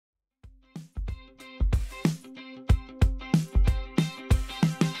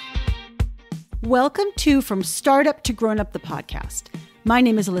Welcome to From Startup to Grown Up, the podcast. My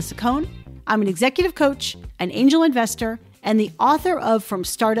name is Alyssa Cohn. I'm an executive coach, an angel investor, and the author of From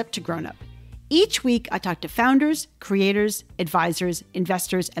Startup to Grown Up. Each week, I talk to founders, creators, advisors,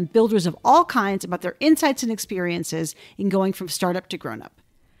 investors, and builders of all kinds about their insights and experiences in going from startup to grown up.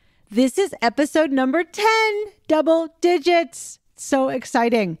 This is episode number 10, double digits. So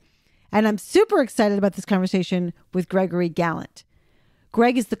exciting. And I'm super excited about this conversation with Gregory Galant.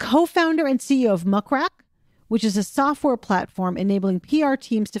 Greg is the co-founder and CEO of Muck Rack, which is a software platform enabling PR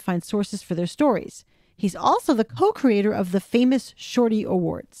teams to find sources for their stories. He's also the co-creator of the famous Shorty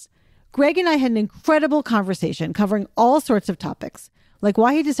Awards. Greg and I had an incredible conversation covering all sorts of topics, like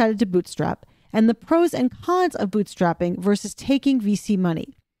why he decided to bootstrap and the pros and cons of bootstrapping versus taking VC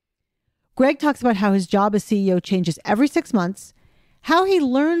money. Greg talks about how his job as CEO changes every 6 months, how he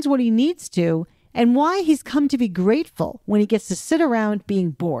learns what he needs to, and why he's come to be grateful when he gets to sit around being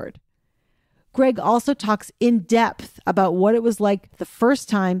bored. Greg also talks in depth about what it was like the first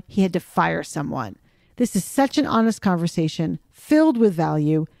time he had to fire someone. This is such an honest conversation filled with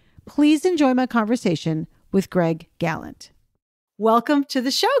value. Please enjoy my conversation with Greg Galant. Welcome to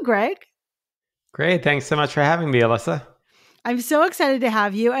the show, Greg. Great. Thanks so much for having me, Alyssa. I'm so excited to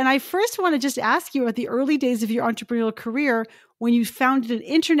have you. And I first want to just ask you about the early days of your entrepreneurial career when you founded an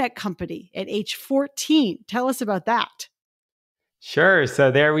internet company at age 14. Tell us about that. Sure.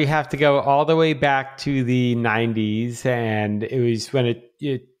 So there we have to go all the way back to the 90s. And it was when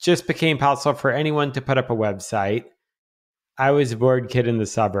it just became possible for anyone to put up a website. I was a bored kid in the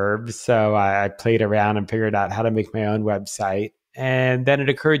suburbs, so I played around and figured out how to make my own website. And then it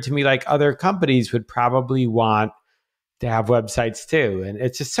occurred to me like other companies would probably want to have websites too. And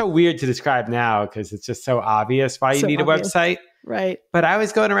it's just so weird to describe now because it's just so obvious why you need obvious. A website. Right. But I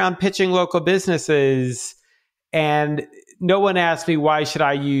was going around pitching local businesses and no one asked me, why should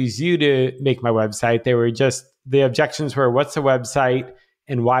I use you to make my website? They were just, the objections were, what's a website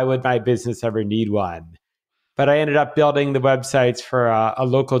and why would my business ever need one? But I ended up building the websites for a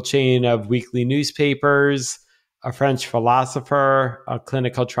local chain of weekly newspapers, a French philosopher, a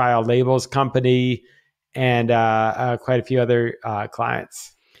clinical trial labels company, and quite a few other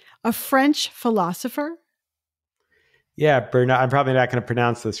clients. A French philosopher? Yeah, Bernard. I'm probably not going to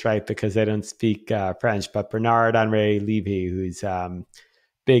pronounce this right because I don't speak French, but Bernard-Henri Lévy, who's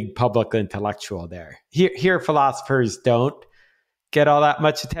big public intellectual there. Here, philosophers don't get all that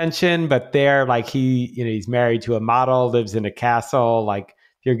much attention, but there, like he's married to a model, lives in a castle. Like,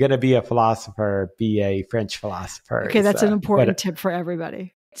 if you're going to be a philosopher, be a French philosopher. Okay, that's an important tip for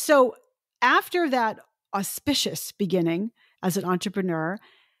everybody. So after that auspicious beginning as an entrepreneur,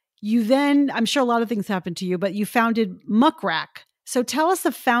 you then, I'm sure a lot of things happened to you, but you founded Muck Rack. So tell us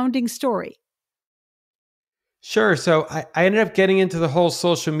the founding story. Sure. So I ended up getting into the whole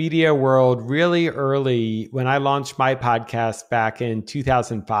social media world really early when I launched my podcast back in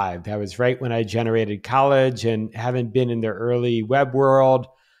 2005. That was right when I generated college and having been in the early web world.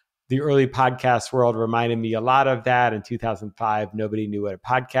 The early podcast world reminded me a lot of that. In 2005, nobody knew what a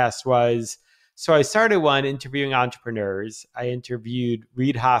podcast was. So I started one interviewing entrepreneurs. I interviewed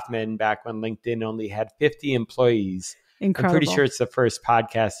Reid Hoffman back when LinkedIn only had 50 employees. Incredible. I'm pretty sure it's the first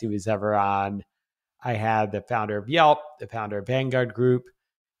podcast he was ever on. I had the founder of Yelp, the founder of Vanguard Group.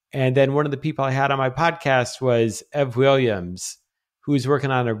 And then one of the people I had on my podcast was Ev Williams, who was working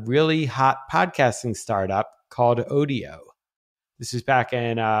on a really hot podcasting startup called Odeo. This was back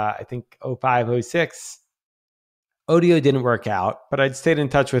in, I think, 05, 06. Odeo didn't work out, but I'd stayed in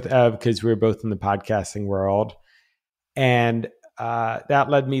touch with Ev because we were both in the podcasting world. And that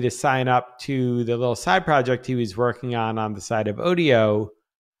led me to sign up to the little side project he was working on the side of Odeo,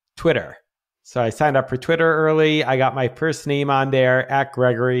 Twitter. So I signed up for Twitter early. I got my first name on there,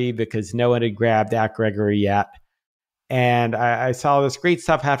 @Gregory, because no one had grabbed @Gregory yet. And I saw this great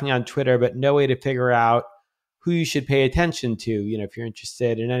stuff happening on Twitter, but no way to figure out who you should pay attention to. If you're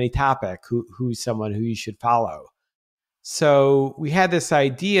interested in any topic, who's someone who you should follow. So we had this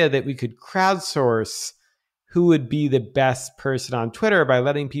idea that we could crowdsource who would be the best person on Twitter by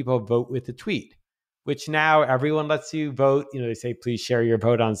letting people vote with a tweet, which now everyone lets you vote. They say, please share your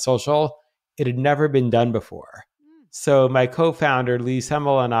vote on social. It had never been done before. So my co-founder, Lee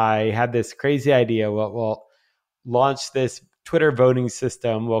Semmel, and I had this crazy idea. We'll launch this Twitter voting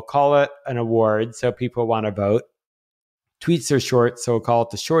system. We'll call it an award so people want to vote. Tweets are short, so we'll call it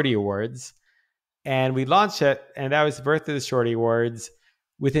the Shorty Awards. And we launched it, and that was the birth of the Shorty Awards.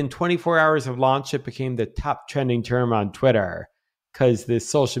 Within 24 hours of launch, it became the top trending term on Twitter because the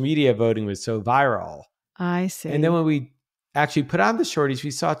social media voting was so viral. I see. And then when we actually put on the Shorties, we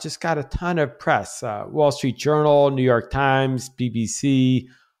saw it just got a ton of press. Wall Street Journal, New York Times, BBC,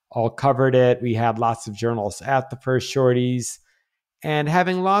 all covered it. We had lots of journalists at the first Shorties. And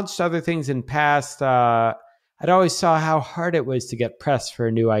having launched other things in past, I'd always saw how hard it was to get press for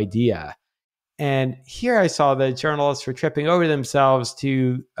a new idea. And here I saw that journalists were tripping over themselves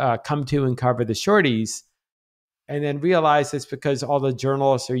to come to and cover the Shorties, and then realized it's because all the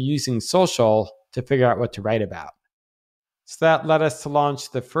journalists are using social to figure out what to write about. So that led us to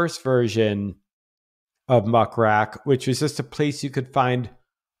launch the first version of Muck Rack, which was just a place you could find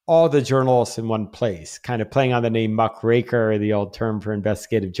all the journalists in one place, kind of playing on the name Muck Raker, the old term for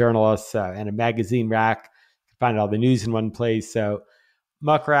investigative journalists, and a magazine rack. You could find all the news in one place. So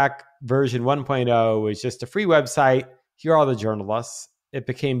Muck Rack version 1.0 was just a free website. Here are all the journalists. It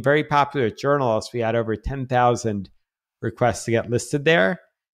became very popular with journalists. We had over 10,000 requests to get listed there.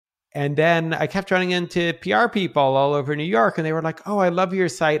 And then I kept running into PR people all over New York, and they were like, oh, I love your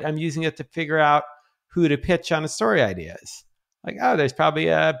site. I'm using it to figure out who to pitch on a story ideas. Like, oh, there's probably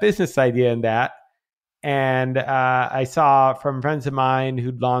a business idea in that. And I saw from friends of mine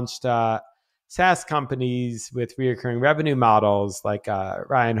who'd launched SaaS companies with recurring revenue models, like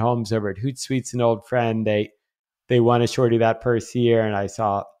Ryan Holmes over at Hootsuite's an old friend. They won a Shorty that first year, and I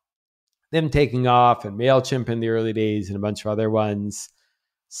saw them taking off, and MailChimp in the early days and a bunch of other ones.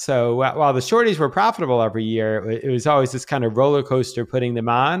 So while the Shorties were profitable every year, it was always this kind of roller coaster putting them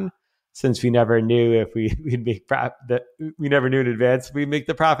on, since we never knew if we'd make that we never knew in advance we'd make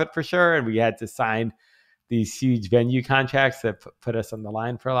the profit for sure, and we had to sign these huge venue contracts that put us on the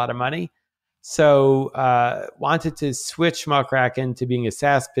line for a lot of money. So wanted to switch Muck Rack into being a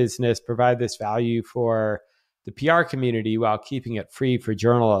SaaS business, provide this value for the PR community while keeping it free for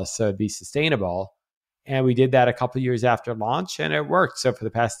journalists so it'd be sustainable. And we did that a couple of years after launch, and it worked. So for the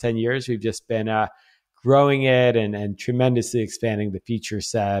past 10 years, we've just been growing it and tremendously expanding the feature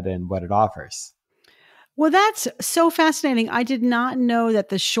set and what it offers. Well, that's so fascinating. I did not know that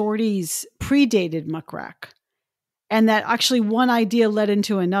the Shorties predated Muck Rack, and that actually one idea led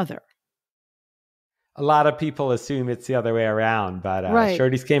into another. A lot of people assume it's the other way around, but Right.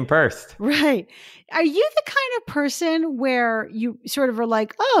 Shorties came first. Right. Are you the kind of person where you sort of are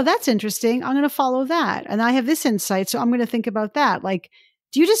like, oh, that's interesting, I'm going to follow that. And I have this insight, so I'm going to think about that. Like,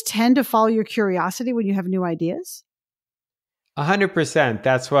 do you just tend to follow your curiosity when you have new ideas? 100%.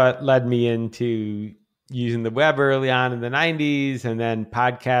 That's what led me into using the web early on in the 90s, and then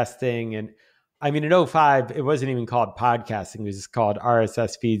podcasting. And I mean, in 2005, it wasn't even called podcasting. It was just called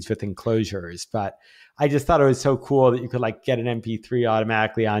RSS feeds with enclosures. But I just thought it was so cool that you could like get an MP3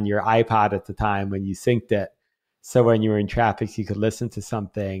 automatically on your iPod at the time when you synced it. So when you were in traffic, you could listen to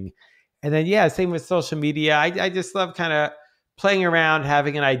something. And then, yeah, same with social media. I just love kind of playing around,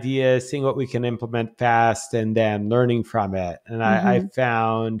 having an idea, seeing what we can implement fast, and then learning from it. And I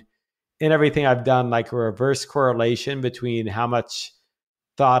found in everything I've done, like a reverse correlation between how much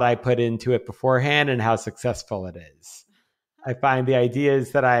thought I put into it beforehand and how successful it is. I find the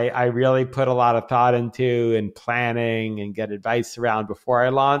ideas that I really put a lot of thought into and planning and get advice around before I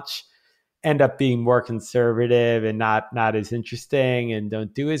launch end up being more conservative and not as interesting and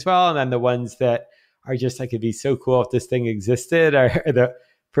don't do as well. And then the ones that are just like, it'd be so cool if this thing existed,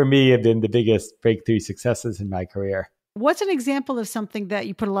 for me, have been the biggest breakthrough successes in my career. What's an example of something that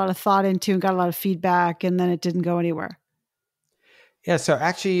you put a lot of thought into and got a lot of feedback and then it didn't go anywhere? Yeah, so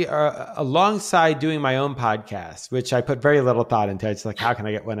actually, alongside doing my own podcast, which I put very little thought into, it's like, how can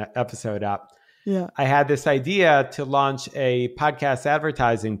I get one episode up? Yeah, I had this idea to launch a podcast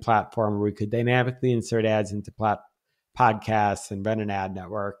advertising platform where we could dynamically insert ads into podcasts and run an ad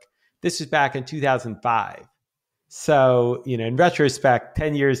network. This was back in 2005. So, in retrospect,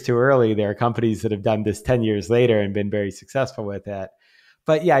 10 years too early. There are companies that have done this 10 years later and been very successful with it.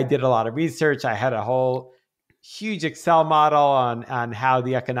 But yeah, I did a lot of research. I had a whole huge Excel model on how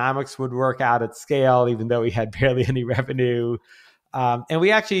the economics would work out at scale, even though we had barely any revenue. And we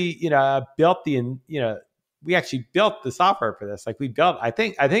actually, built the software for this. Like I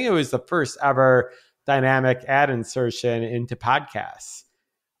think it was the first ever dynamic ad insertion into podcasts.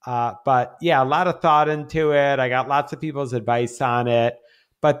 But yeah, a lot of thought into it. I got lots of people's advice on it.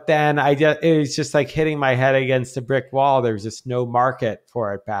 But then it was just like hitting my head against a brick wall. There was just no market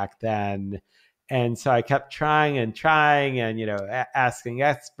for it back then. And so I kept trying and asking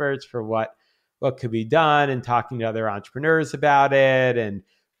experts for what could be done and talking to other entrepreneurs about it and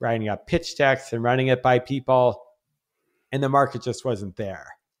writing up pitch decks and running it by people. And the market just wasn't there.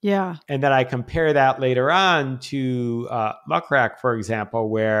 Yeah. And then I compare that later on to Muck Rack, for example,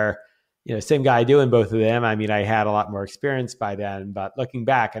 where, same guy doing both of them. I mean, I had a lot more experience by then, but looking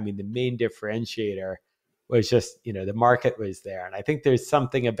back, I mean, the main differentiator was just, the market was there. And I think there's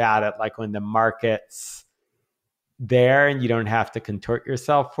something about it, like when the market's there and you don't have to contort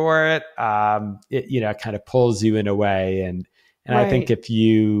yourself for it, it kind of pulls you in a way. And Right. I think if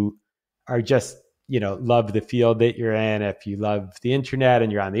you are just, love the field that you're in, if you love the internet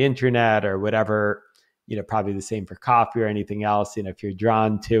and you're on the internet or whatever, probably the same for coffee or anything else, if you're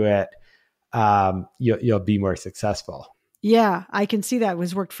drawn to it, you'll be more successful. Yeah, I can see that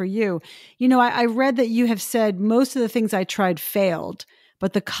was worked for you. I read that you have said most of the things I tried failed,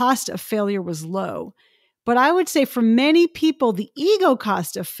 but the cost of failure was low. But I would say for many people, the ego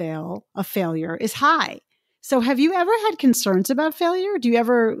cost of failure is high. So have you ever had concerns about failure? Do you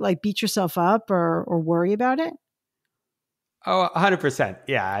ever beat yourself up or worry about it? Oh, 100%.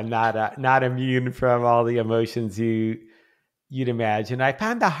 Yeah, I'm not immune from all the emotions you'd imagine. I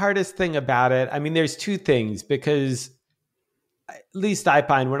found the hardest thing about it. I mean, there's two things, because at least I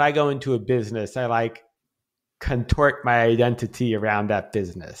find when I go into a business, I contort my identity around that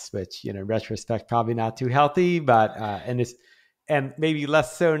business, which, in retrospect, probably not too healthy, but, and maybe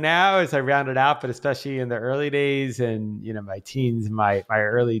less so now as I round it out, but especially in the early days and, my teens, my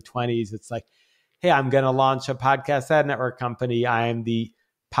early 20s, it's like, hey, I'm going to launch a podcast ad network company. I am the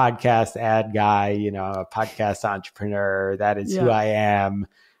podcast ad guy, a podcast entrepreneur. That is who I am.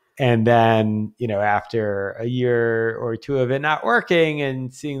 And then, after a year or two of it not working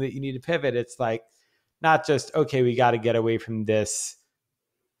and seeing that you need to pivot, it's like, not just, okay, we got to get away from this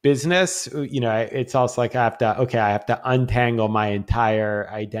business. It's also like I have to untangle my entire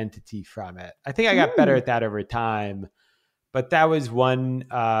identity from it. I think I got better at that over time, but that was one,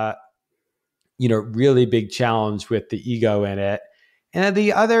 really big challenge with the ego in it. And then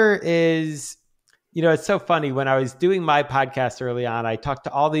the other is, it's so funny. When I was doing my podcast early on, I talked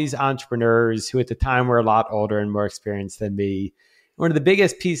to all these entrepreneurs who at the time were a lot older and more experienced than me. One of the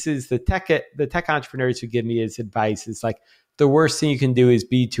biggest pieces the tech entrepreneurs would give me as advice is the worst thing you can do is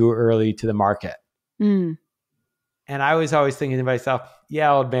be too early to the market. Mm. And I was always thinking to myself,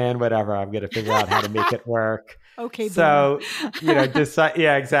 yeah, old man, whatever, I'm going to figure out how to make it work. Okay, so,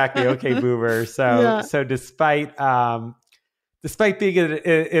 yeah, exactly. Okay, boomer. So despite being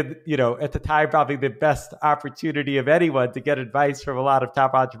at the time, probably the best opportunity of anyone to get advice from a lot of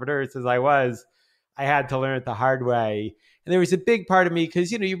top entrepreneurs as I had to learn it the hard way. And there was a big part of me,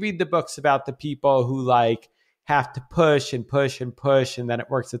 because, you read the books about the people who have to push and push and push, and then it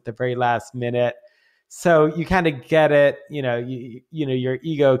works at the very last minute. So you kind of get it, your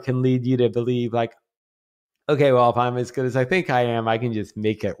ego can lead you to believe okay, well, if I'm as good as I think I am, I can just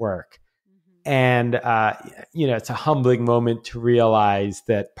make it work. And, it's a humbling moment to realize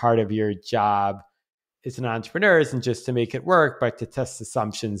that part of your job as an entrepreneur isn't just to make it work, but to test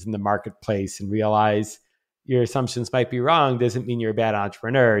assumptions in the marketplace and realize your assumptions might be wrong. Doesn't mean you're a bad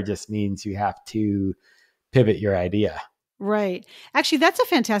entrepreneur. It just means you have to pivot your idea. Right. Actually, that's a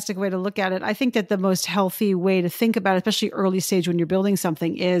fantastic way to look at it. I think that the most healthy way to think about it, especially early stage when you're building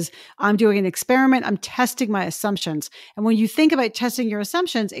something, is I'm doing an experiment. I'm testing my assumptions. And when you think about testing your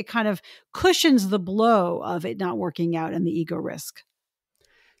assumptions, it kind of cushions the blow of it not working out and the ego risk.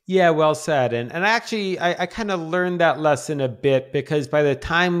 Yeah, well said. And actually, I kind of learned that lesson a bit, because by the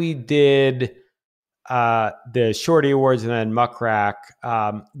time we did the Shorty Awards and then Muck Rack,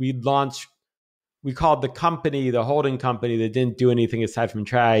 we called the holding company that didn't do anything aside from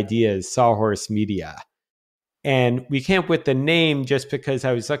try ideas, Sawhorse Media. And we came up with the name just because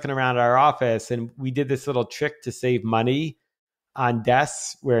I was looking around our office and we did this little trick to save money on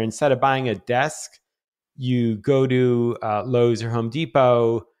desks, where instead of buying a desk, you go to Lowe's or Home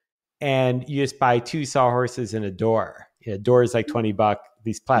Depot and you just buy 2 sawhorses and a door. A door is like $20.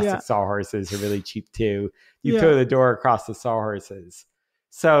 These plastic sawhorses are really cheap too. You throw the door across the sawhorses.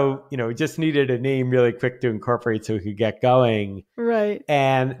 So, we just needed a name really quick to incorporate so we could get going. Right.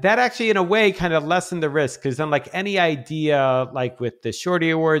 And that actually, in a way, kind of lessened the risk, because then any idea, with the Shorty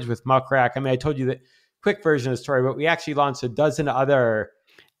Awards, with Muck Rack, I told you the quick version of the story, but we actually launched a dozen other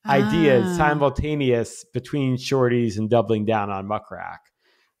ideas simultaneous between Shorties and doubling down on Muck Rack.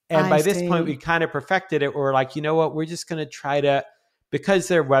 And by this point, we kind of perfected it. We're like, you know what? We're just going to try to, because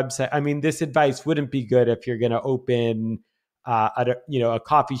their website, this advice wouldn't be good if you're going to open a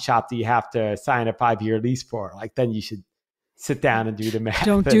coffee shop that you have to sign a 5-year lease for. Then you should sit down and do the math.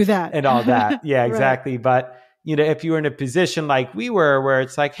 Don't do that. And all that. Yeah, exactly. Right. But, if you were in a position like we were, where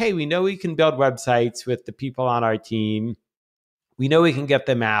it's like, hey, we know we can build websites with the people on our team. We know we can get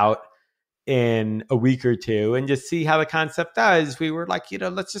them out in a week or two and just see how the concept does. We were like,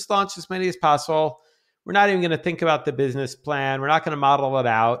 let's just launch as many as possible. We're not even going to think about the business plan. We're not going to model it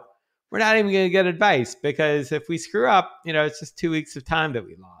out. We're not even going to get advice, because if we screw up, it's just 2 weeks of time that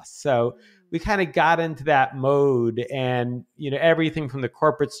we lost. So we kind of got into that mode, and, everything from the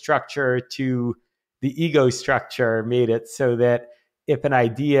corporate structure to the ego structure made it so that if an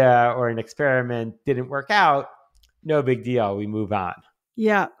idea or an experiment didn't work out, no big deal, we move on.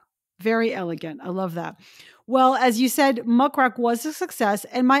 Yeah, very elegant. I love that. Well, as you said, Muck Rack was a success,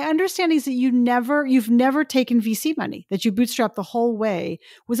 and my understanding is that you've never taken VC money, that you bootstrapped the whole way.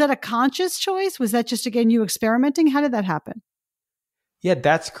 Was that a conscious choice? Was that just, again, you experimenting? How did that happen? Yeah,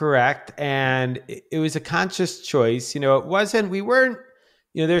 that's correct. And it was a conscious choice. We weren't,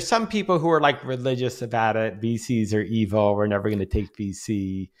 there's some people who are like religious about it. VCs are evil. We're never going to take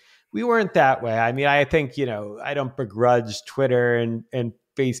VC. We weren't that way. I mean, I think, I don't begrudge Twitter and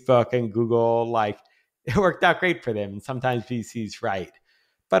Facebook and Google. Like, it worked out great for them. And sometimes VC's right.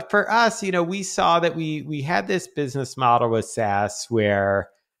 But for us, we saw that we had this business model with SaaS where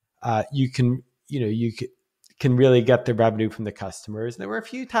you can really get the revenue from the customers. And there were a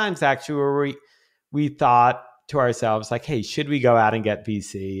few times actually where we thought to ourselves, like, hey, should we go out and get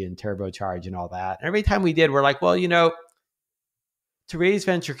VC and turbocharge and all that? And every time we did, we're like, well, to raise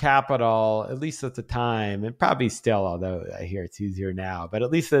venture capital, at least at the time, and probably still, although I hear it's easier now, but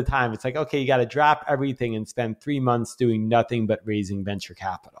at least at the time, it's like, okay, you got to drop everything and spend 3 months doing nothing but raising venture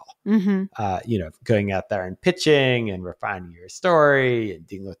capital. Going out there and pitching and refining your story and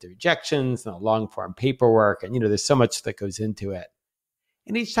dealing with the rejections and the long form paperwork. And, there's so much that goes into it.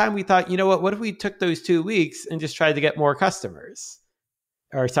 And each time we thought, what if we took those 2 weeks and just tried to get more customers?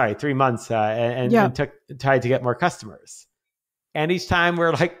 Or sorry, 3 months and tried to get more customers. And each time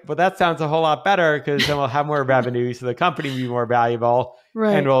we're like, well, that sounds a whole lot better because then we'll have more revenue. So the company will be more valuable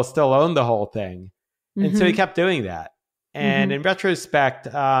and we'll still own the whole thing. And so we kept doing that. And in retrospect,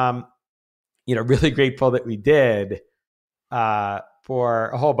 really grateful that we did for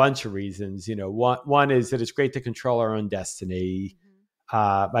a whole bunch of reasons. One is that it's great to control our own destiny.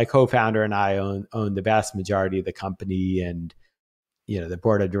 My co-founder and I own the vast majority of the company, and the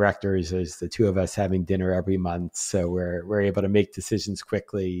board of directors is the two of us having dinner every month. So we're able to make decisions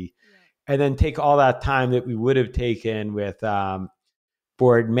quickly and then take all that time that we would have taken with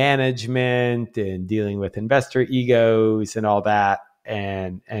board management and dealing with investor egos and all that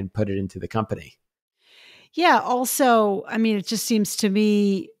and put it into the company. Yeah. Also, I mean, it just seems to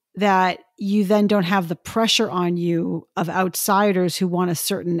me that you then don't have the pressure on you of outsiders who want a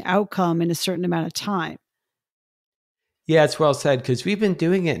certain outcome in a certain amount of time. Yeah, it's well said, because we've been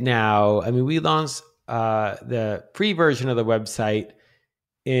doing it now. I mean, we launched the free version of the website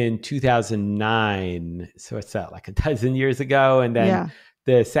in 2009. So what's that, like a dozen years ago? And then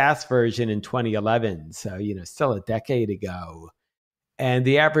the SaaS version in 2011. So, still a decade ago. And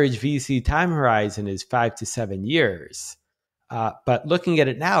the average VC time horizon is 5 to 7 years. But looking at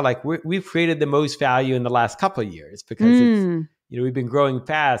it now, like we've created the most value in the last couple of years because it's, we've been growing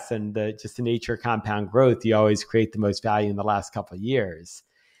fast, and just the nature of compound growth, you always create the most value in the last couple of years.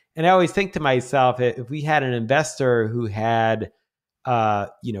 And I always think to myself, if we had an investor who had, a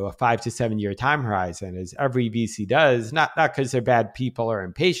 5 to 7 year time horizon, as every VC does, not because they're bad people or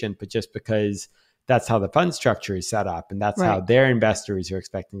impatient, but just because that's how the fund structure is set up, and that's how their investors are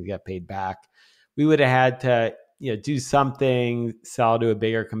expecting to get paid back. We would have had to, do something, sell to a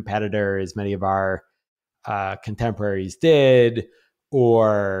bigger competitor, as many of our contemporaries did,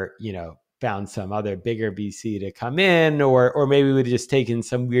 or found some other bigger VC to come in, or maybe we would have just taken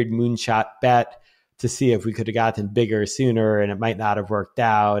some weird moonshot bet to see if we could have gotten bigger sooner, and it might not have worked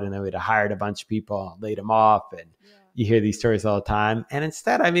out, and then we'd have hired a bunch of people and laid them off, and you hear these stories all the time. And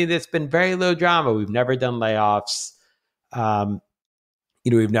instead, I mean, it's been very low drama. We've never done layoffs.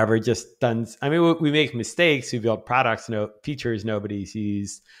 We've never just done, we make mistakes. We build products, features nobody's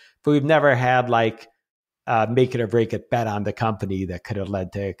used, but we've never had like make it or break it bet on the company that could have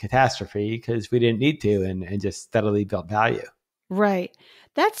led to catastrophe, because we didn't need to, and just steadily built value. Right.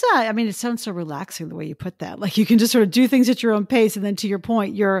 That's, it sounds so relaxing the way you put that. Like you can just sort of do things at your own pace. And then to your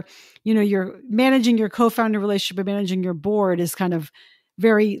point, you're managing your co-founder relationship and managing your board is kind of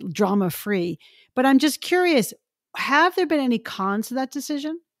very drama free. But I'm just curious, have there been any cons to that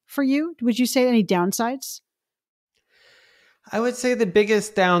decision for you? Would you say any downsides? I would say the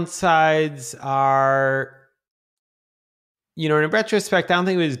biggest downsides are, in retrospect, I don't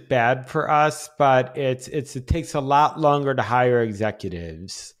think it was bad for us, but it takes a lot longer to hire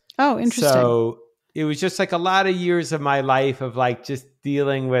executives. Oh, interesting. So it was just like a lot of years of my life of like just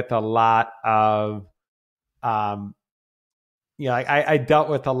dealing with a lot of, I dealt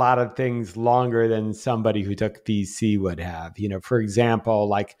with a lot of things longer than somebody who took VC would have. For example,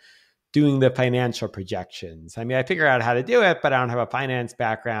 like doing the financial projections. I figured out how to do it, but I don't have a finance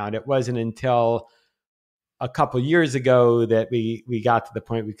background. It wasn't until a couple of years ago that we got to the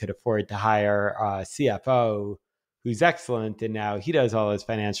point we could afford to hire a CFO who's excellent. And now he does all his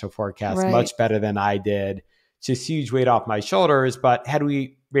financial forecasts Right. much better than I did. Just huge weight off my shoulders. But had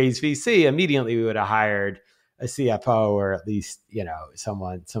we raised VC, immediately we would have hired a CFO or at least,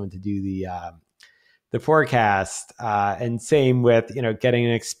 someone to do the forecast. And same with, getting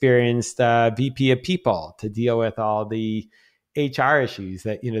an experienced VP of people to deal with all the HR issues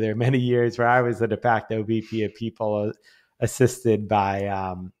that, there are many years where I was the de facto VP of people assisted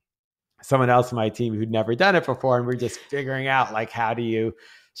by someone else on my team who'd never done it before. And we're just figuring out like, how do you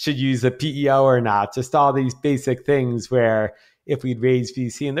should use a PEO or not? Just all these basic things where if we'd raised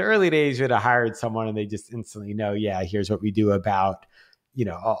VC in the early days, we'd have hired someone and they just instantly know, yeah, here's what we do about,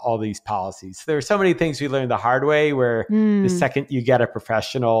 all these policies. So there are so many things we learned the hard way where the second you get a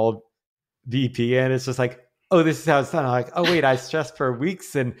professional VP in, it's just like, oh, this is how it's done. I'm like, oh, wait, I stressed for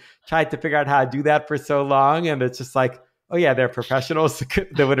weeks and tried to figure out how to do that for so long. And it's just like, oh, yeah, they're professionals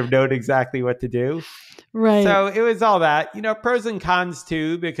that would have known exactly what to do. Right. So it was all that, pros and cons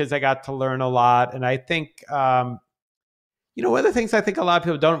too, because I got to learn a lot. And I think, one of the things I think a lot of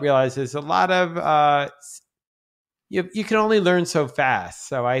people don't realize is a lot of, you can only learn so fast.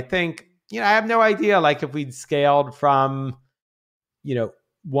 So I think, I have no idea, like if we'd scaled from,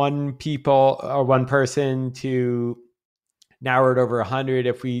 one person to now we're at over 100.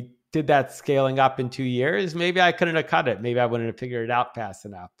 If we did that scaling up in 2 years, maybe I couldn't have cut it. Maybe I wouldn't have figured it out fast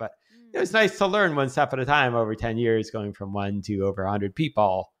enough. But it was nice to learn one step at a time over 10 years, going from 1 to over 100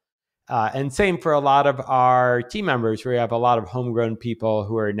 people. And same for a lot of our team members. We have a lot of homegrown people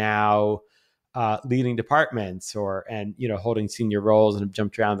who are now leading departments and holding senior roles and have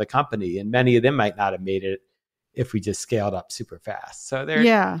jumped around the company. And many of them might not have made it if we just scaled up super fast. So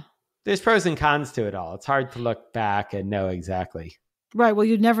there's pros and cons to it all. It's hard to look back and know exactly. Right. Well,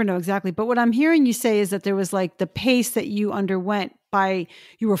 you'd never know exactly. But what I'm hearing you say is that there was like the pace that you underwent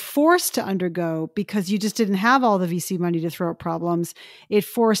you were forced to undergo because you just didn't have all the VC money to throw at problems. It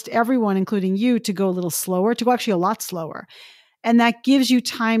forced everyone, including you, to go a little slower, to go actually a lot slower. And that gives you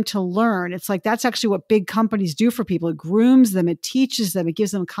time to learn. It's like, that's actually what big companies do for people. It grooms them. It teaches them. It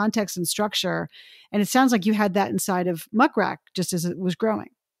gives them context and structure. And it sounds like you had that inside of Muck Rack just as it was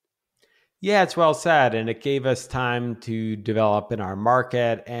growing. Yeah, it's well said. And it gave us time to develop in our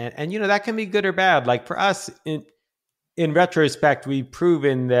market. And that can be good or bad. Like for us, in retrospect, we've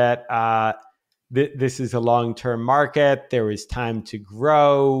proven that this is a long-term market. There was time to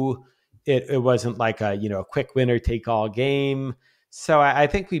grow. It wasn't like a quick winner take all game. So I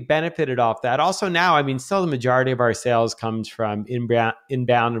think we benefited off that. Also now, still the majority of our sales comes from inbound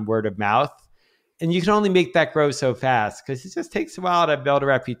and word of mouth. And you can only make that grow so fast because it just takes a while to build a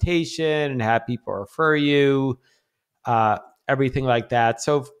reputation and have people refer you, everything like that.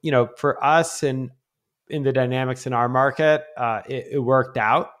 So, for us and in the dynamics in our market, it worked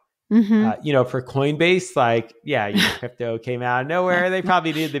out. Mm-hmm. For Coinbase, crypto came out of nowhere. They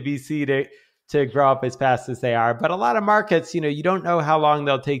probably needed the VC to grow up as fast as they are. But a lot of markets, you don't know how long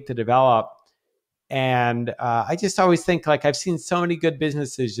they'll take to develop. And I just always think like I've seen so many good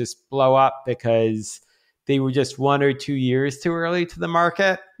businesses just blow up because they were just 1 or 2 years too early to the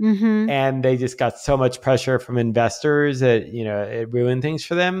market. Mm-hmm. And they just got so much pressure from investors that, it ruined things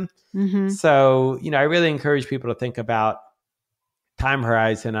for them. Mm-hmm. So, I really encourage people to think about time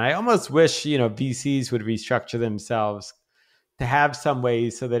horizon. I almost wish, VCs would restructure themselves to have some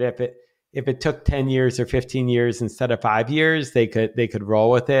ways so that if it took 10 years or 15 years instead of 5 years, they could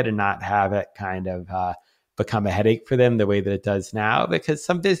roll with it and not have it kind of become a headache for them the way that it does now, because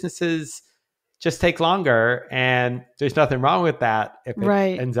some businesses just take longer and there's nothing wrong with that if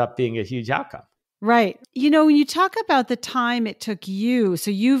it ends up being a huge outcome. Right. When you talk about the time it took you,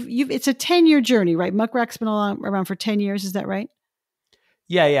 so it's a 10-year journey, right? Muck Rack's been around for 10 years. Is that right?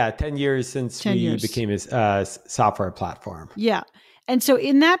 Yeah. 10 years since we became a software platform. Yeah. And so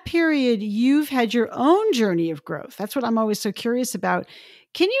in that period, you've had your own journey of growth. That's what I'm always so curious about.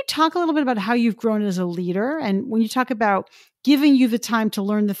 Can you talk a little bit about how you've grown as a leader? And when you talk about giving you the time to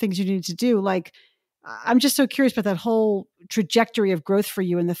learn the things you need to do, like, I'm just so curious about that whole trajectory of growth for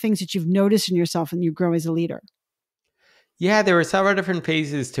you and the things that you've noticed in yourself and you grow as a leader. Yeah, there were several different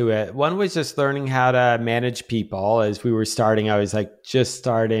phases to it. One was just learning how to manage people. As we were starting, I was like just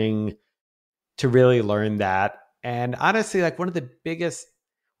starting to really learn that. And honestly, like one of the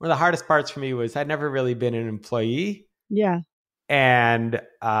hardest parts for me was I'd never really been an employee. Yeah. And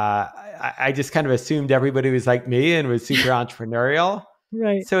I just kind of assumed everybody was like me and was super entrepreneurial.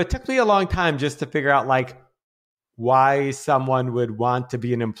 Right. So it took me a long time just to figure out like why someone would want to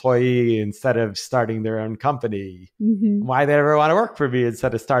be an employee instead of starting their own company. Mm-hmm. Why they ever want to work for me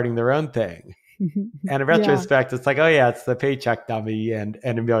instead of starting their own thing. And in Yeah. retrospect, it's like, oh yeah, it's the paycheck dummy and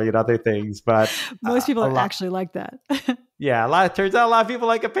a million other things. But Most people a are lot, actually like that. yeah, turns out a lot of people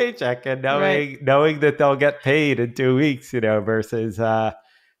like a paycheck, and Right. knowing that they'll get paid in 2 weeks, versus I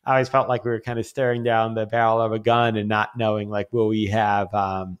always felt like we were kind of staring down the barrel of a gun and not knowing like, will we have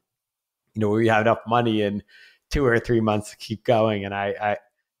will we have enough money in 2 or 3 months to keep going? And I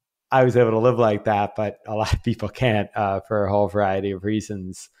was able to live like that, but a lot of people can't for a whole variety of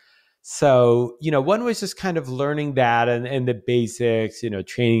reasons. So, one was just kind of learning that and the basics,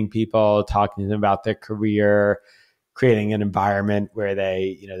 training people, talking to them about their career, creating an environment where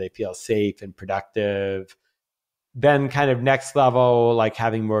they feel safe and productive. Then kind of next level, like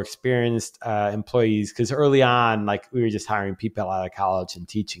having more experienced employees, because early on, like we were just hiring people out of college and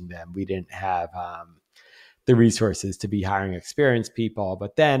teaching them. We didn't have the resources to be hiring experienced people.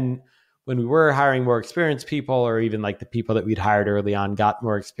 But then when we were hiring more experienced people, or even like the people that we'd hired early on got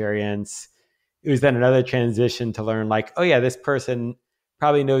more experience, it was then another transition to learn like, oh yeah, this person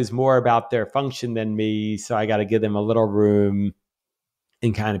probably knows more about their function than me. So I got to give them a little room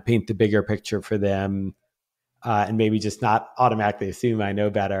and kind of paint the bigger picture for them. And maybe just not automatically assume I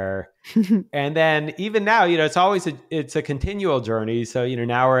know better. And then even now, it's a continual journey. So,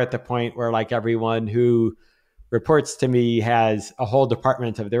 now we're at the point where like everyone who reports to me has a whole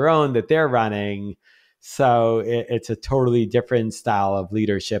department of their own that they're running. So it's a totally different style of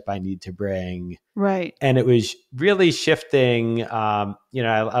leadership I need to bring. Right. And it was really shifting. I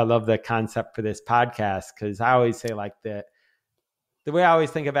love the concept for this podcast, because I always say like the way I always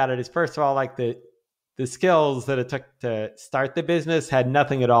think about it is, first of all, like the skills that it took to start the business had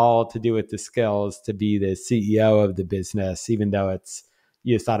nothing at all to do with the skills to be the CEO of the business, even though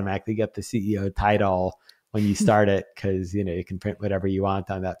you just automatically get the CEO title when you start it, because, you can print whatever you want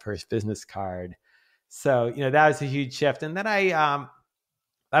on that first business card. So, that was a huge shift. And then a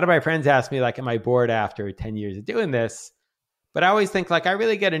lot of my friends asked me, like, am I bored after 10 years of doing this? But I always think like I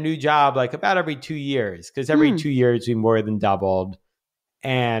really get a new job like about every 2 years, because every 2 years we more than doubled.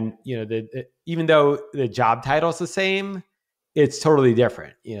 And, even though the job title is the same, it's totally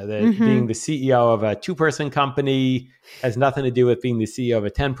different. Being the CEO of a 2-person company has nothing to do with being the CEO of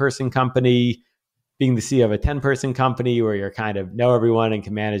a 10-person company. Being the CEO of a 10-person company where you're kind of know everyone and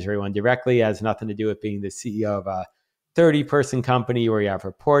can manage everyone directly has nothing to do with being the CEO of a 30-person company where you have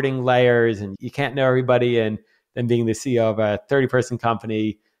reporting layers and you can't know everybody. And then being the CEO of a 30-person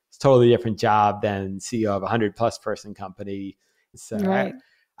company is a totally different job than CEO of a 100-plus person company. So Right.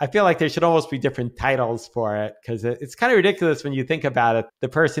 I feel like there should almost be different titles for it, because it's kind of ridiculous when you think about it. The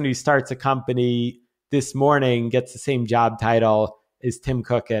person who starts a company this morning gets the same job title as Tim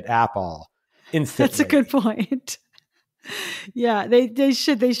Cook at Apple instantly. That's a good point. Yeah, they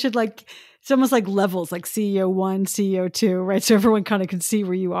should like, it's almost like levels, like CEO 1, CEO 2, right? So everyone kind of can see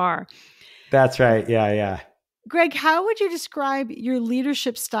where you are. That's right. Yeah. Greg, how would you describe your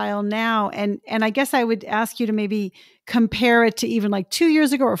leadership style now? And I guess I would ask you to maybe compare it to even like 2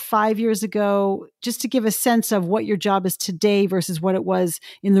 years ago or 5 years ago, just to give a sense of what your job is today versus what it was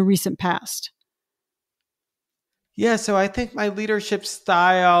in the recent past. Yeah, so I think my leadership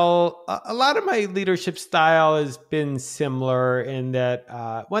style, a lot of my leadership style has been similar in that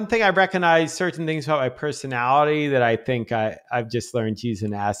one thing I recognize certain things about my personality that I think I've just learned to use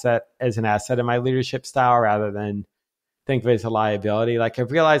as an asset in my leadership style rather than think of it as a liability. Like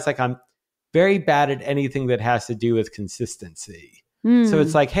I've realized like I'm very bad at anything that has to do with consistency. So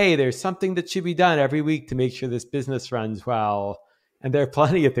it's like, hey, there's something that should be done every week to make sure this business runs well. And there are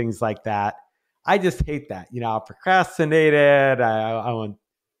plenty of things like that. I just hate that. I'll procrastinate it. I won't,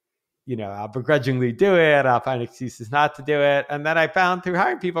 I'll begrudgingly do it. I'll find excuses not to do it. And then I found through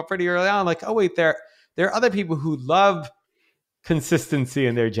hiring people pretty early on, like, oh, wait, there are other people who love consistency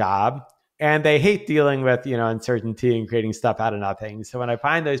in their job and they hate dealing with, uncertainty and creating stuff out of nothing. So when I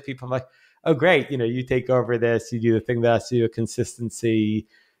find those people, I'm like, oh, great. You take over this, you do the thing that has to do with consistency,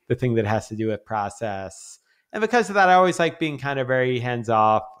 the thing that has to do with process. And because of that, I always like being kind of very hands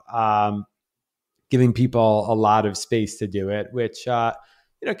off, giving people a lot of space to do it, which,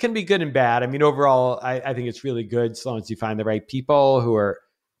 can be good and bad. I mean, overall, I think it's really good as long as you find the right people who are,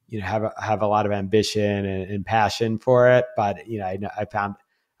 have a lot of ambition and passion for it. But, I found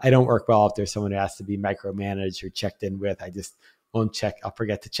I don't work well if there's someone who has to be micromanaged or checked in with. I just won't check. I'll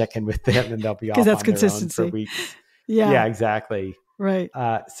forget to check in with them and they'll be off that's on consistency. their own for weeks. Yeah. Yeah, exactly. Right.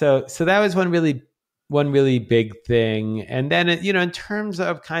 So that was one really big thing. And then, in terms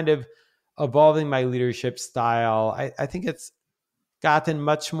of kind of evolving my leadership style, I think it's gotten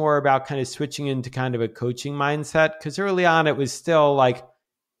much more about kind of switching into kind of a coaching mindset. Because early on, it was still like,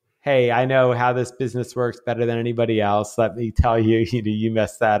 hey, I know how this business works better than anybody else. Let me tell you, you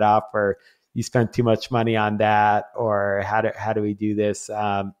messed that up, or you spent too much money on that, or how do we do this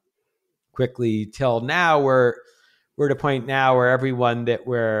quickly, till now we're at a point now where everyone that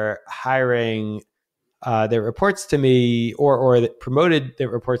we're hiring that reports to me or that promoted that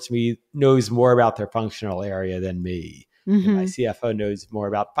reports to me knows more about their functional area than me. Mm-hmm. My CFO knows more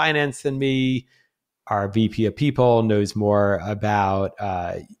about finance than me. Our VP of people knows more about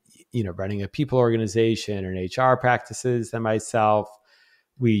running a people organization and HR practices than myself.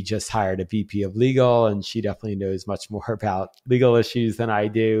 We just hired a VP of legal, and she definitely knows much more about legal issues than I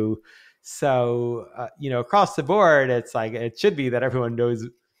do. So, across the board, it's like it should be that everyone knows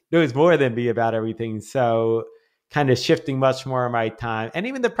more than me about everything. So kind of shifting much more of my time. And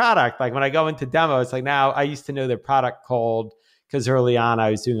even the product, like when I go into demo, it's like now I used to know the product cold because early on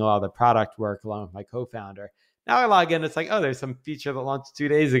I was doing a lot of the product work along with my co-founder. Now I log in, it's like, oh, there's some feature that launched 2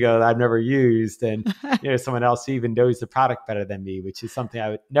 days ago that I've never used. And someone else who even knows the product better than me, which is something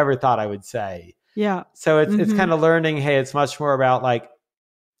I never thought I would say. Yeah. So it's kind of learning, hey, it's much more about like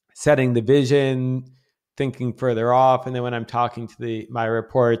setting the vision, thinking further off. And then when I'm talking to my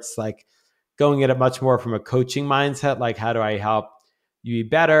reports, like going at it much more from a coaching mindset, like how do I help you be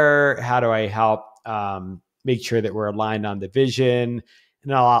better? How do I help make sure that we're aligned on the vision?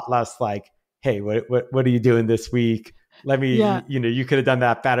 And a lot less like, hey, what are you doing this week? Let me, you could have done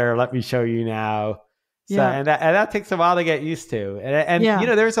that better. Let me show you now. So, and that takes a while to get used to. And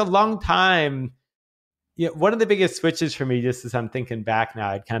there's a long time. One of the biggest switches for me, just as I'm thinking back now,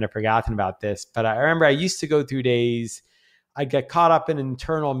 I'd kind of forgotten about this, but I remember I used to go through days, I'd get caught up in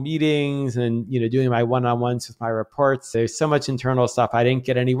internal meetings and, doing my one-on-ones with my reports. There's so much internal stuff. I didn't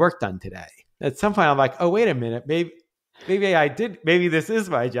get any work done today. At some point I'm like, oh, wait a minute, maybe I did. Maybe this is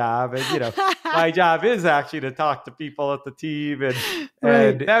my job. And, my job is actually to talk to people at the team. And, right.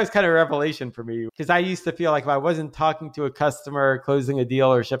 And that was kind of a revelation for me because I used to feel like if I wasn't talking to a customer, closing a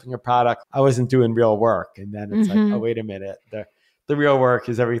deal or shipping a product, I wasn't doing real work. And then it's like, oh, wait a minute. The real work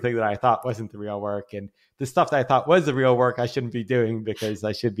is everything that I thought wasn't the real work. And the stuff that I thought was the real work, I shouldn't be doing because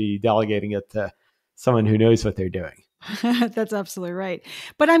I should be delegating it to someone who knows what they're doing. That's absolutely right.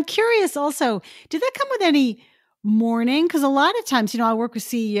 But I'm curious also, did that come with any mourning? Because a lot of times, I work with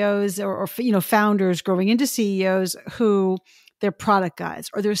CEOs or founders growing into CEOs who they're product guys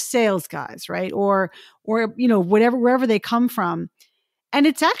or they're sales guys, right? Or wherever they come from. And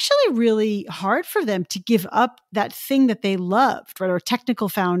it's actually really hard for them to give up that thing that they loved, right? Or a technical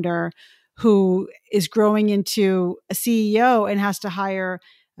founder who is growing into a CEO and has to hire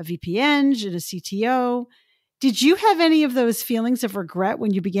a VP Eng and a CTO. Did you have any of those feelings of regret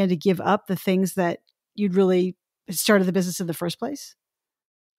when you began to give up the things that you'd really started the business in the first place?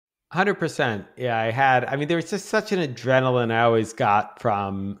 100%. Yeah, I had. I mean, there was just such an adrenaline I always got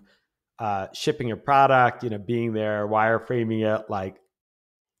from shipping a product, being there, wireframing it, like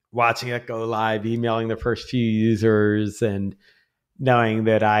watching it go live, emailing the first few users, and knowing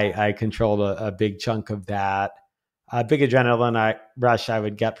that I controlled a big chunk of that. A big adrenaline rush I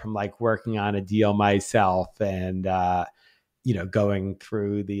would get from like working on a deal myself and, going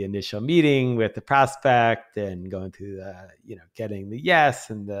through the initial meeting with the prospect and going through the, getting the yes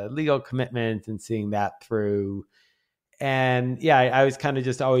and the legal commitment and seeing that through. And I was kind of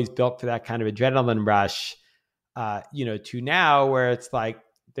just always built for that kind of adrenaline rush, to now where it's like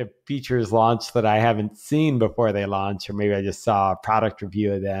the features launch that I haven't seen before they launch, or maybe I just saw a product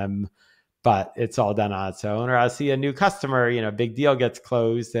review of them, but it's all done on its own. Or I'll see a new customer, big deal gets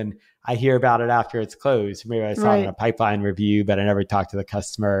closed and I hear about it after it's closed. Maybe I saw it in a pipeline review, but I never talked to the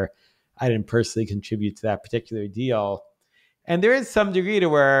customer. I didn't personally contribute to that particular deal. And there is some degree to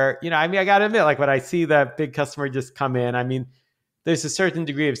where, I got to admit, like when I see that big customer just come in, there's a certain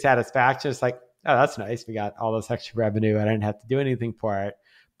degree of satisfaction. It's like, oh, that's nice. We got all this extra revenue. I didn't have to do anything for it.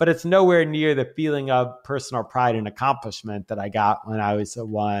 But it's nowhere near the feeling of personal pride and accomplishment that I got when I was the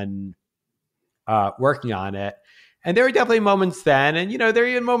one working on it. And there were definitely moments then, and there are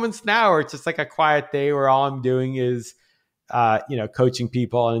even moments now where it's just like a quiet day where all I'm doing is, coaching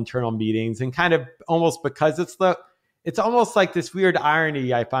people in internal meetings, and kind of almost because it's almost like this weird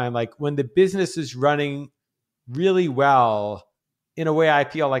irony I find, like when the business is running really well, in a way I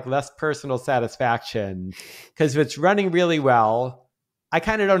feel like less personal satisfaction, because if it's running really well, I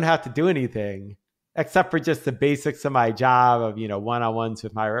kind of don't have to do anything except for just the basics of my job of, one-on-ones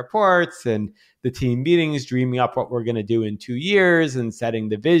with my reports and the team meetings, dreaming up what we're going to do in 2 years and setting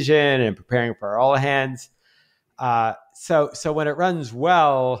the vision and preparing for all hands. So when it runs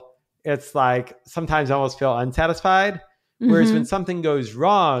well, it's like sometimes I almost feel unsatisfied. Whereas when something goes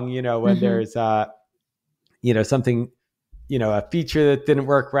wrong, when there's, something, a feature that didn't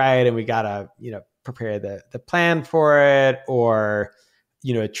work right and we got to, prepare the plan for it, or,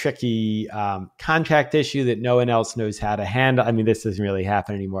 a tricky contract issue that no one else knows how to handle. I mean, this doesn't really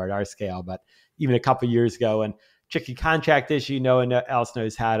happen anymore at our scale, but even a couple of years ago, and tricky contract issue no one else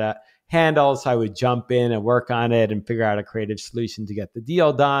knows how to handle. So I would jump in and work on it and figure out a creative solution to get the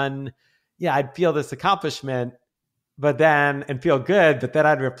deal done. Yeah, I'd feel this accomplishment, and feel good, but then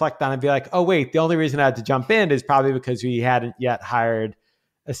I'd reflect on it and be like, oh, wait, the only reason I had to jump in is probably because we hadn't yet hired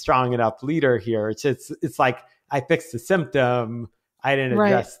a strong enough leader here. It's like I fixed the symptom, I didn't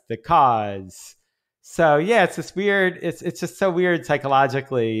address the cause. So yeah, it's this weird, it's just so weird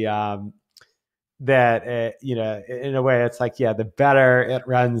psychologically that, in a way it's like, yeah, the better it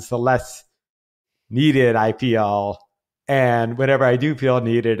runs, the less needed I feel. And whenever I do feel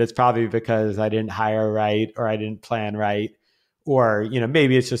needed, it's probably because I didn't hire right, or I didn't plan right, or,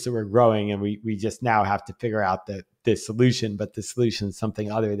 maybe it's just that we're growing and we just now have to figure out the solution, but the solution is something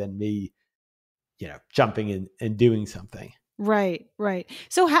other than me, jumping in and doing something. Right.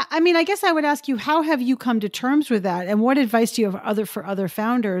 So, I guess I would ask you, how have you come to terms with that? And what advice do you have for other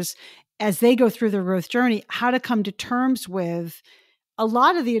founders as they go through their growth journey, how to come to terms with a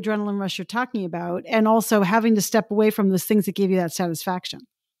lot of the adrenaline rush you're talking about, and also having to step away from those things that give you that satisfaction?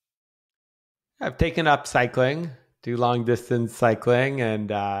 I've taken up cycling, do long distance cycling, and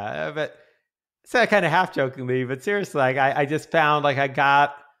but so kind of half jokingly, but seriously, like I just found like I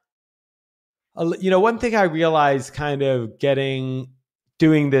got, one thing I realized kind of doing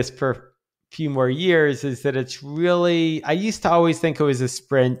this for a few more years is that it's really, I used to always think it was a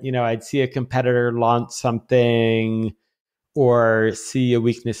sprint. I'd see a competitor launch something or see a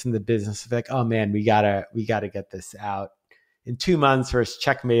weakness in the business, like, oh man, we gotta get this out in 2 months, versus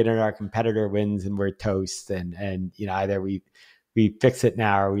checkmate and our competitor wins and we're toast, and either we fix it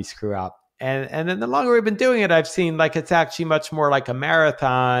now or we screw up. And then the longer we've been doing it, I've seen like it's actually much more like a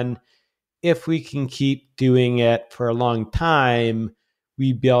marathon. If we can keep doing it for a long time,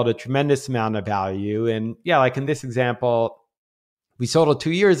 we build a tremendous amount of value. And yeah, like in this example, we sold it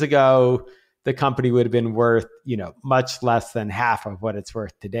 2 years ago. The company would have been worth, much less than half of what it's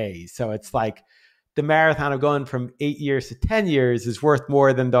worth today. So it's like the marathon of going from 8 years to 10 years is worth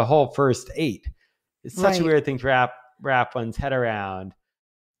more than the whole first 8. It's such a weird thing to wrap one's head around.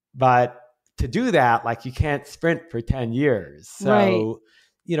 But to do that, like you can't sprint for 10 years. So,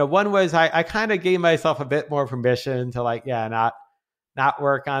 one was I kind of gave myself a bit more permission to like, not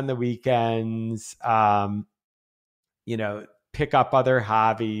work on the weekends, pick up other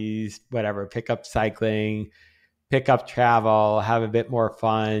hobbies, whatever, pick up cycling, pick up travel, have a bit more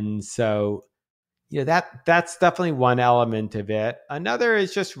fun. So, that's definitely one element of it. Another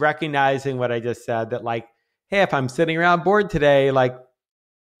is just recognizing what I just said, that like, hey, if I'm sitting around bored today, like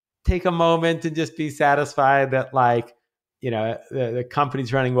take a moment and just be satisfied that like, the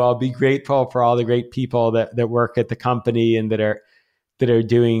company's running well, be grateful for all the great people that work at the company and that are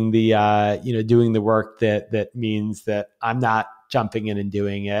doing the doing the work that means that I'm not jumping in and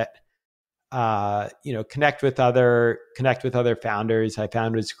doing it. Connect with other founders. I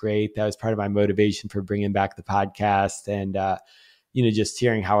found was great. That was part of my motivation for bringing back the podcast, and just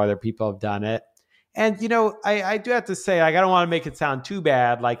hearing how other people have done it. And I do have to say, like, I don't want to make it sound too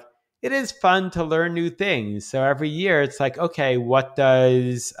bad. Like, it is fun to learn new things. So every year it's like, okay, what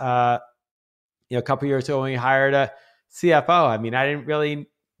does a couple of years ago when we hired a CFO. I mean, I didn't really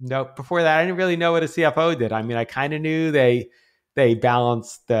know before that. I didn't really know what a CFO did. I mean, I kind of knew they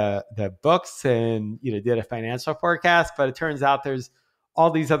balanced the books and did a financial forecast, but it turns out there's all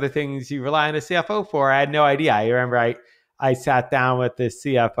these other things you rely on a CFO for. I had no idea. I remember I sat down with the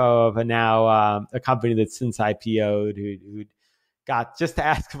CFO of a company that's since IPO'd who got, just to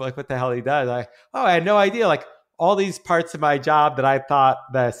ask him like what the hell he does. I had no idea. Like, all these parts of my job that I thought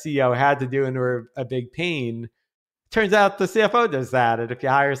the CEO had to do and were a big pain. Turns out the CFO does that. And if you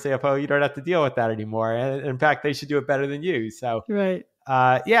hire a CFO, you don't have to deal with that anymore. And in fact, they should do it better than you. So, right.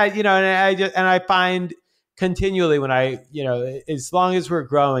 And I find continually when as long as we're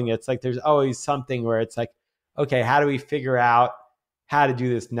growing, it's like, there's always something where it's like, okay, how do we figure out how to do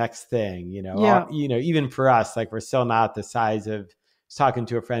this next thing? Even for us, like, we're still not the size of, I was talking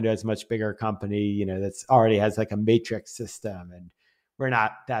to a friend who has a much bigger company, that's already has like a matrix system, and we're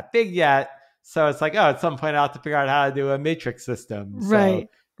not that big yet. So it's like, at some point I'll have to figure out how to do a matrix system. Right.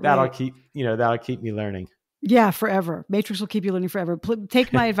 So that'll keep me learning. Yeah, forever. Matrix will keep you learning forever.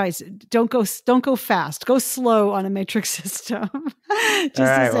 Take my advice. Don't go fast. Go slow on a matrix system.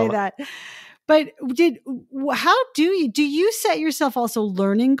 That. But how do you set yourself also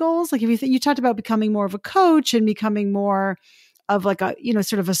learning goals? Like, if you talked about becoming more of a coach and becoming more of like a,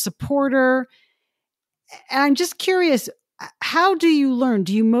 sort of a supporter. And I'm just curious, how do you learn?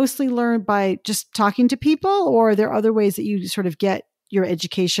 Do you mostly learn by just talking to people, or are there other ways that you sort of get your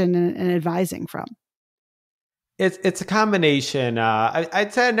education and advising from? It's a combination.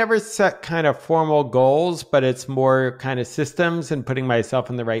 I'd say I never set kind of formal goals, but it's more kind of systems and putting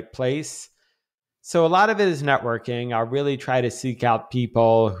myself in the right place. So a lot of it is networking. I'll really try to seek out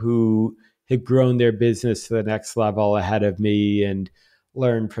people who have grown their business to the next level ahead of me and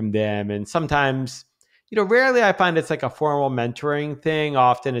learn from them. And sometimes, rarely I find it's like a formal mentoring thing.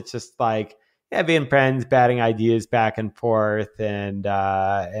 Often it's just like, being friends, batting ideas back and forth and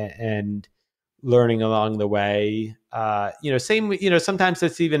learning along the way. Sometimes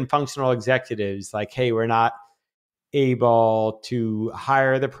it's even functional executives like, hey, we're not able to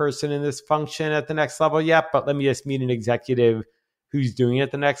hire the person in this function at the next level yet, but let me just meet an executive who's doing it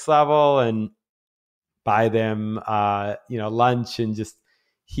at the next level and buy them, lunch and just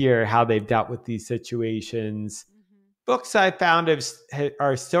hear how they've dealt with these situations. Books I found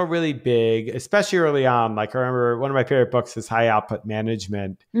are still really big, especially early on. Like I remember one of my favorite books is High Output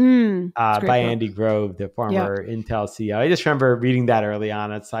Management by book. Andy Grove, the former Intel CEO. I just remember reading that early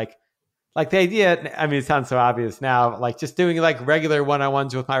on. It's like the idea, I mean, it sounds so obvious now, like just doing like regular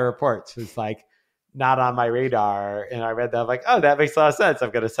one-on-ones with my reports was like not on my radar. And I read that, I'm like, oh, that makes a lot of sense. I'm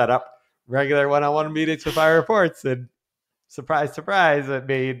going to set up regular one-on-one meetings with my reports. And surprise, surprise, it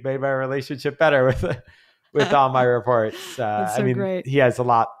made my relationship better with all my reports. That's so great. He has a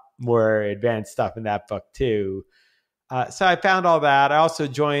lot more advanced stuff in that book too. So I found all that. I also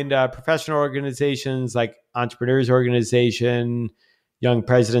joined professional organizations like Entrepreneurs Organization, Young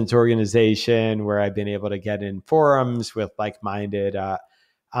Presidents Organization, where I've been able to get in forums with like-minded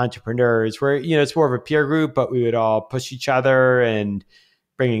entrepreneurs where, it's more of a peer group, but we would all push each other and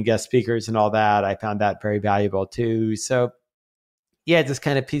bring in guest speakers and all that. I found that very valuable too. So just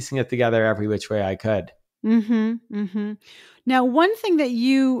kind of piecing it together every which way I could. Now, one thing that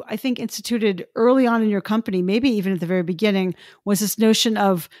you, I think, instituted early on in your company, maybe even at the very beginning, was this notion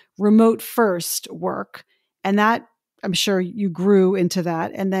of remote first work. And that, I'm sure you grew into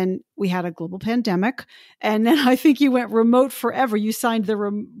that. And then we had a global pandemic. And then I think you went remote forever. You signed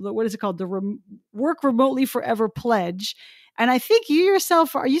what is it called? The Work Remotely Forever Pledge. And I think you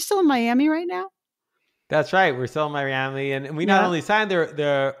yourself, are you still in Miami right now? That's right. We're still in Miami. And we not only signed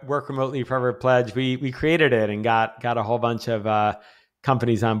the Work Remotely Forever Pledge, we created it and got a whole bunch of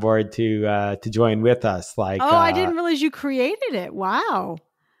companies on board to join with us. Like, I didn't realize you created it. Wow.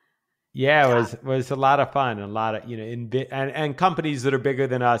 Yeah, it was a lot of fun and a lot of, and companies that are bigger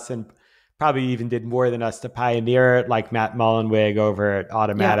than us and probably even did more than us to pioneer it, like Matt Mullenweg over at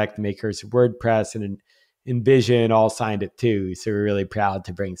Automatic, the makers of WordPress, and Envision all signed it too. So we're really proud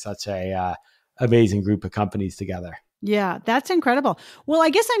to bring such a amazing group of companies together. Yeah, that's incredible. Well, I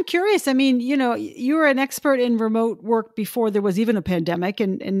guess I'm curious. I mean, you were an expert in remote work before there was even a pandemic,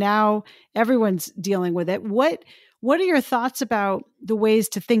 and now everyone's dealing with it. What are your thoughts about the ways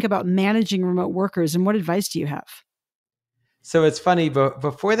to think about managing remote workers, and what advice do you have? So it's funny, but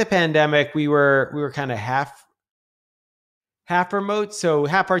before the pandemic, we were kind of half remote. So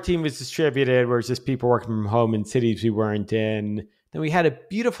half our team was distributed, where it's just people working from home in cities we weren't in. Then we had a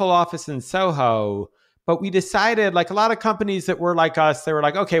beautiful office in Soho, but we decided, like a lot of companies that were like us, they were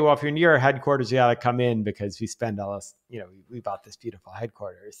like, okay, well, if you're near our headquarters, you got to come in because we spend all this, we bought this beautiful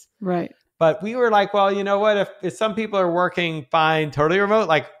headquarters. Right. But we were like, well, you know what? If some people are working fine, totally remote,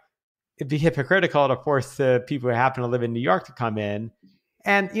 like it'd be hypocritical to force the people who happen to live in New York to come in.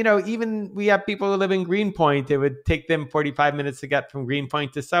 And, even we have people who live in Greenpoint. It would take them 45 minutes to get from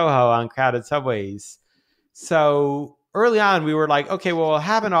Greenpoint to Soho on crowded subways. So early on, we were like, okay, well, we'll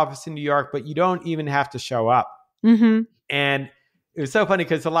have an office in New York, but you don't even have to show up. And it was so funny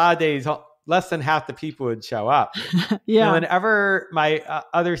because a lot of days, less than half the people would show up. And whenever my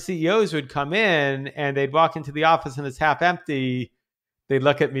other CEOs would come in and they'd walk into the office and it's half empty, they'd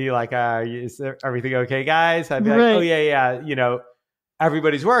look at me like, is everything okay, guys? I'd be like, oh, yeah.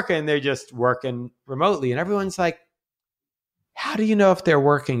 Everybody's working. They're just working remotely. And everyone's like, how do you know if they're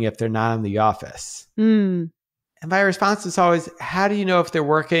working if they're not in the office? And my response is always, how do you know if they're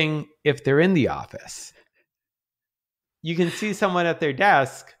working if they're in the office? You can see someone at their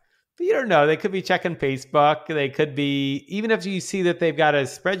desk, but you don't know. They could be checking Facebook. They could be, even if you see that they've got a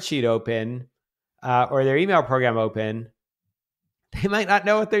spreadsheet open or their email program open, they might not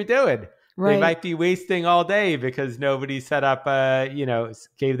know what they're doing. Right. They might be wasting all day because nobody set up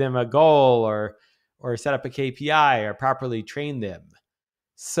gave them a goal or set up a KPI or properly trained them.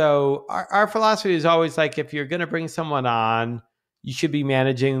 So our philosophy is always like, if you're going to bring someone on, you should be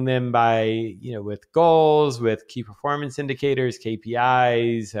managing them by, with goals, with key performance indicators,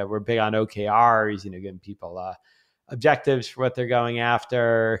 KPIs. We're big on OKRs, giving people objectives for what they're going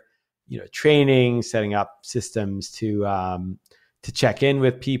after, training, setting up systems to to check in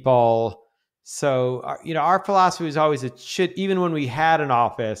with people. So, our philosophy was always it should, even when we had an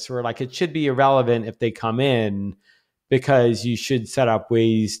office, we're like, it should be irrelevant if they come in, because you should set up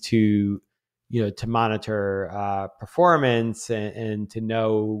ways to, to monitor performance and to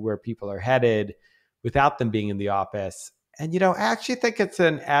know where people are headed without them being in the office. And, I actually think it's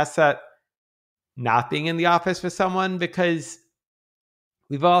an asset not being in the office with someone, because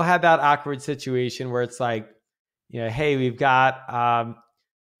we've all had that awkward situation where it's like, hey, we've got,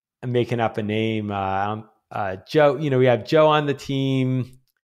 I'm making up a name, Joe, we have Joe on the team,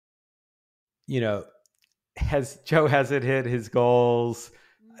 Joe hasn't hit his goals.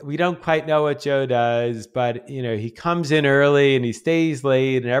 We don't quite know what Joe does, but, he comes in early and he stays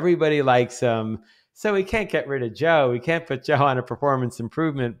late and everybody likes him. So we can't get rid of Joe. We can't put Joe on a performance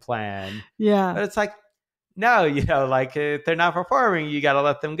improvement plan. Yeah. But it's like, no, like if they're not performing, you got to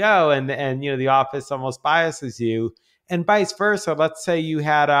let them go. And the office almost biases you, and vice versa. Let's say you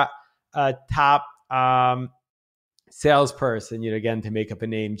had a top salesperson, again, to make up a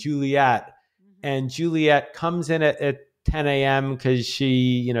name, Juliet. And Juliet comes in at 10 a.m. because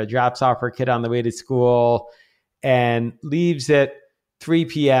she, drops off her kid on the way to school and leaves at 3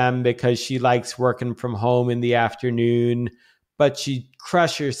 p.m. because she likes working from home in the afternoon, but she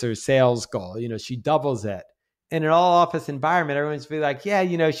crushes her sales goal. She doubles it. In an all office environment, everyone's be like,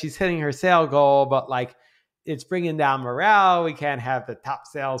 yeah, she's hitting her sale goal, but like it's bringing down morale. We can't have the top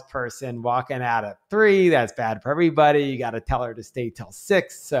salesperson walking out at 3. That's bad for everybody. You got to tell her to stay till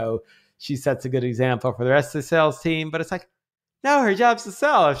 6. So she sets a good example for the rest of the sales team. But it's like, no, her job's to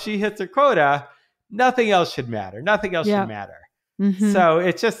sell. If she hits her quota, nothing else should matter. Nothing else should matter. Mm-hmm. So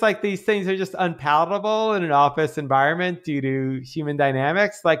it's just like these things are just unpalatable in an office environment due to human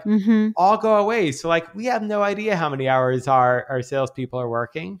dynamics, like all go away. So like we have no idea how many hours our salespeople are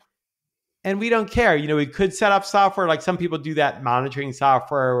working. And we don't care. We could set up software. Like some people do that monitoring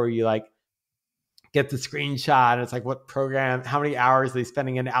software where you like get the screenshot and it's like what program, how many hours are they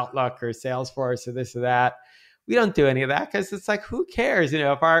spending in Outlook or Salesforce or this or that. We don't do any of that because it's like, who cares?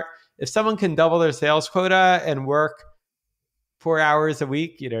 If someone can double their sales quota and work 4 hours a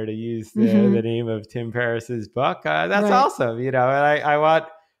week, to use the name of Tim Ferriss's book, that's right. Awesome. And I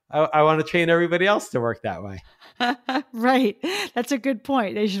want to train everybody else to work that way. Right. That's a good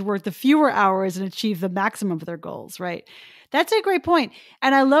point. They should work the fewer hours and achieve the maximum of their goals. Right. That's a great point.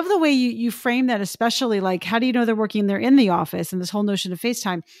 And I love the way you frame that, especially like, how do you know they're working? They're in the office and this whole notion of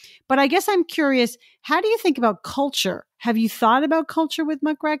FaceTime. But I guess I'm curious, how do you think about culture? Have you thought about culture with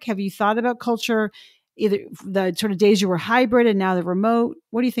Muck Rack? Have you thought about culture, either the sort of days you were hybrid and now the remote?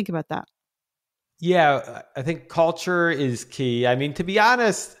 What do you think about that? Yeah, I think culture is key. I mean, to be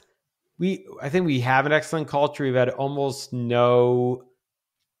honest, I think we have an excellent culture. We've had almost no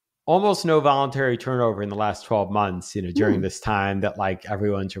voluntary turnover in the last 12 months, during this time that like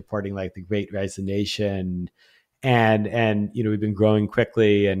everyone's reporting like the great resignation and we've been growing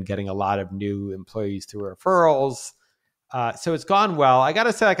quickly and getting a lot of new employees through referrals. So it's gone well. I got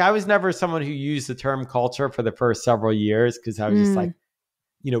to say, like, I was never someone who used the term culture for the first several years because I was just like,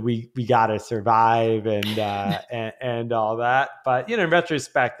 we got to survive and all that. But, in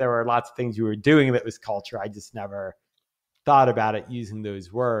retrospect, there were lots of things we were doing that was culture. I just never thought about it using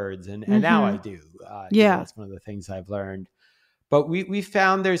those words. And now I do. That's one of the things I've learned. But we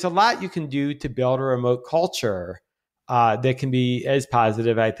found there's a lot you can do to build a remote culture that can be as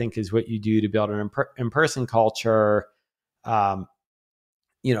positive, I think, as what you do to build an in-person culture. A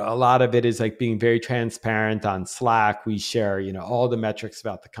lot of it is like being very transparent on Slack. We share, all the metrics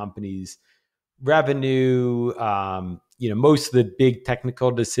about the company's revenue, most of the big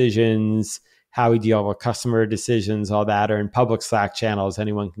technical decisions, how we deal with customer decisions, all that are in public Slack channels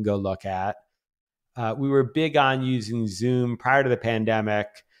anyone can go look at. We were big on using Zoom prior to the pandemic.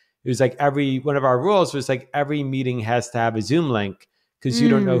 It was like one of our rules was like every meeting has to have a Zoom link because you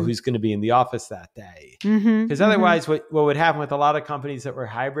don't know who's going to be in the office that day. Because otherwise, what would happen with a lot of companies that were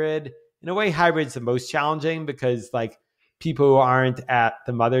hybrid, in a way, hybrid's the most challenging because like people who aren't at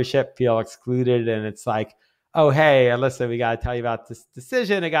the mothership feel excluded. And it's like, oh, hey, Alyssa, we got to tell you about this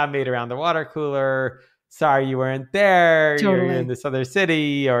decision that got made around the water cooler. Sorry, you weren't there. Totally. You're in this other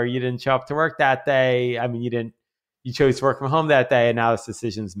city, or you didn't show up to work that day. I mean, you chose to work from home that day, and now this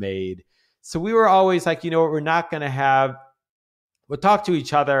decision's made. So we were always like, we're not going to have, we'll talk to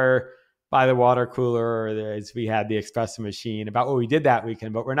each other by the water cooler, or as we had the espresso machine, about what we did that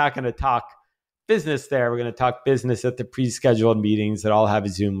weekend, but we're not going to talk business there. We're going to talk business at the pre-scheduled meetings that all have a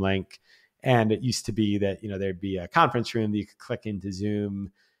Zoom link. And it used to be that, there'd be a conference room that you could click into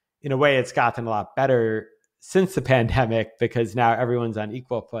Zoom. In a way, it's gotten a lot better since the pandemic because now everyone's on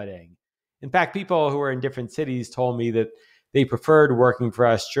equal footing. In fact, people who are in different cities told me that they preferred working for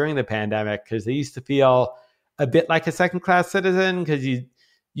us during the pandemic because they used to feel a bit like a second-class citizen because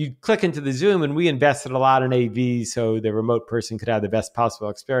you click into the Zoom, and we invested a lot in AV so the remote person could have the best possible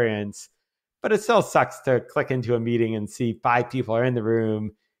experience. But it still sucks to click into a meeting and see 5 people are in the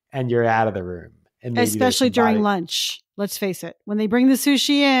room and you're out of the room. And especially during lunch. Let's face it. When they bring the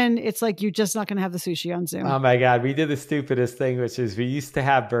sushi in, it's like you're just not going to have the sushi on Zoom. Oh my God. We did the stupidest thing, which is we used to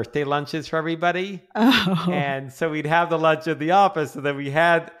have birthday lunches for everybody. Oh. And so we'd have the lunch at the office, and then we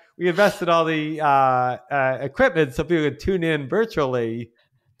invested all the equipment so people could tune in virtually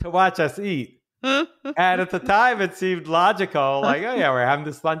to watch us eat. And at the time, it seemed logical, like, oh yeah, we're having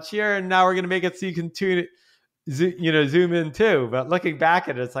this lunch here, and now we're going to make it so you can zoom in too. But looking back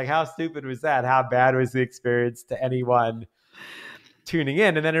at it, it's like, how stupid was that? How bad was the experience to anyone tuning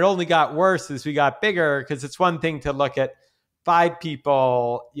in? And then it only got worse as we got bigger, because it's one thing to look at 5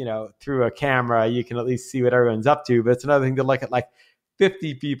 people, through a camera. You can at least see what everyone's up to. But it's another thing to look at like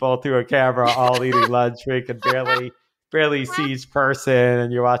 50 people through a camera all eating lunch. We could barely see each person,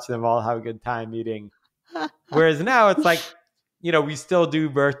 and you're watching them all have a good time eating. Whereas now it's like, we still do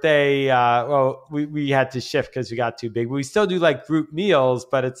birthday. We had to shift because we got too big. We still do like group meals,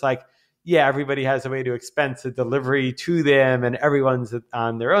 but it's like, yeah, everybody has a way to expense a delivery to them, and everyone's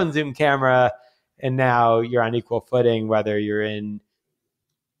on their own Zoom camera. And now you're on equal footing, whether you're in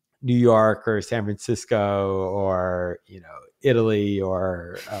New York or San Francisco or, Italy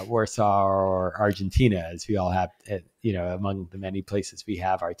or Warsaw or Argentina, as we all have, among the many places we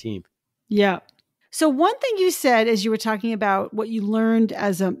have our team. Yeah. So one thing you said as you were talking about what you learned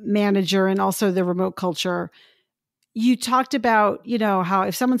as a manager and also the remote culture, you talked about, how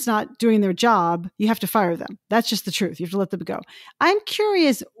if someone's not doing their job, you have to fire them. That's just the truth. You have to let them go. I'm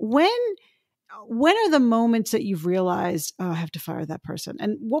curious, when are the moments that you've realized, oh, I have to fire that person?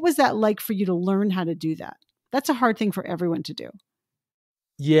 And what was that like for you to learn how to do that? That's a hard thing for everyone to do.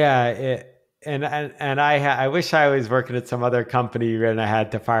 Yeah. I wish I was working at some other company and I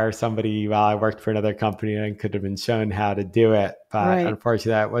had to fire somebody while I worked for another company and could have been shown how to do it. But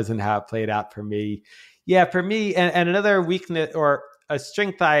Unfortunately, that wasn't how it played out for me. Yeah, for me, and another weakness or a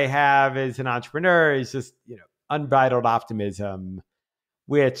strength I have as an entrepreneur is just, unbridled optimism,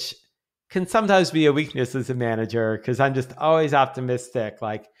 which can sometimes be a weakness as a manager because I'm just always optimistic.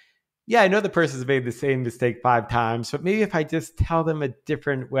 Like, yeah, I know the person's made the same mistake 5 times, but maybe if I just tell them a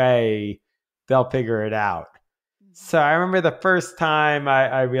different way, they'll figure it out. So I remember the first time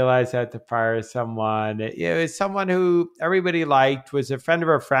I realized I had to fire someone. It was someone who everybody liked, was a friend of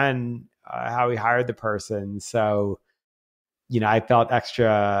a friend, how we hired the person. So, I felt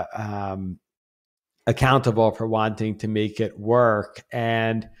extra accountable for wanting to make it work.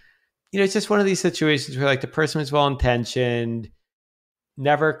 And, it's just one of these situations where like the person was well-intentioned,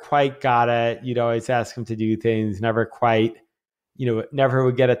 never quite got it. You'd always ask them to do things, never quite, never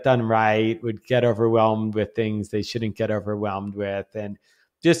would get it done right, would get overwhelmed with things they shouldn't get overwhelmed with. And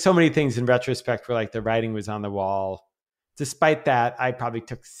just so many things in retrospect where like the writing was on the wall. Despite that, I probably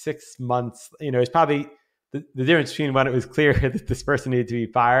took 6 months. It's probably the difference between when it was clear that this person needed to be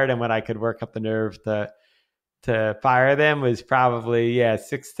fired and when I could work up the nerve to fire them was probably,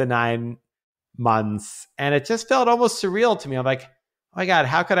 6 to 9 months. And it just felt almost surreal to me. I'm like, oh my God,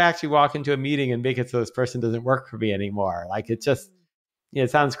 how could I actually walk into a meeting and make it so this person doesn't work for me anymore? Like it just,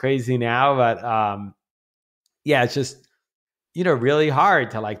 it sounds crazy now, but it's just, really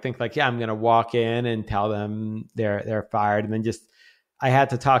hard to like think like, I'm going to walk in and tell them they're fired. And then I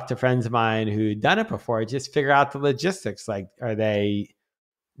had to talk to friends of mine who'd done it before, just figure out the logistics. Like,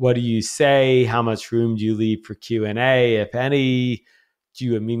 what do you say? How much room do you leave for Q&A, if any? Do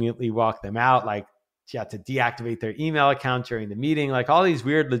you immediately walk them out? Like, you have to deactivate their email account during the meeting, like all these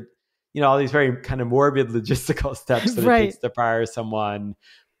weird, all these very kind of morbid logistical steps that it takes to fire someone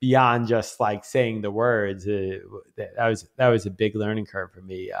beyond just like saying the words. That was a big learning curve for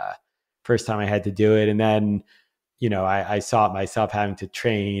me. First time I had to do it. And then, I saw it myself having to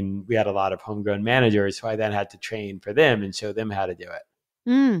train. We had a lot of homegrown managers, so I then had to train for them and show them how to do it.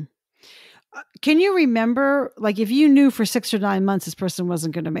 Mm. Can you remember, like if you knew for 6 or 9 months this person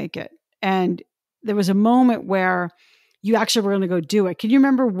wasn't going to make it, and there was a moment where you actually were going to go do it. Can you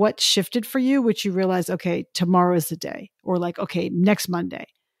remember what shifted for you, which you realized, okay, tomorrow is the day, or like, okay, next Monday?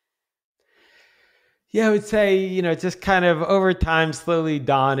 Yeah, I would say, just kind of over time, slowly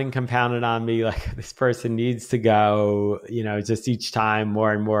dawned and compounded on me, like this person needs to go, just each time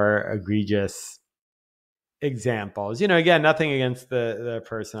more and more egregious examples. Again, nothing against the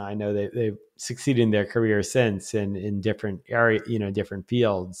person. I know they've succeeded in their career since in different area, different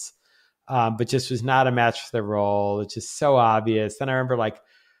fields. But just was not a match for the role. It's just so obvious. Then I remember like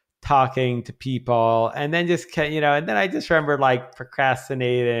talking to people, and then just, and then I just remember like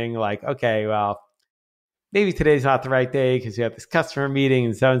procrastinating, like, okay, well, maybe today's not the right day because you have this customer meeting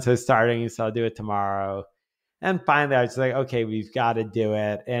and so starting, so I'll do it tomorrow. And finally, I was like, okay, we've got to do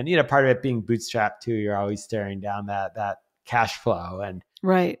it. And, part of it being bootstrapped too, you're always staring down that cash flow and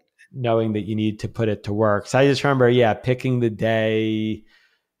right, knowing that you need to put it to work. So I just remember, picking the day,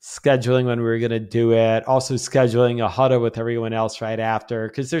 scheduling when we were going to do it, also scheduling a huddle with everyone else right after.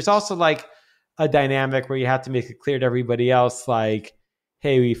 Because there's also like a dynamic where you have to make it clear to everybody else, like,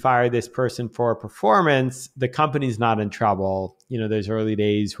 hey, we fired this person for performance. The company's not in trouble. There's early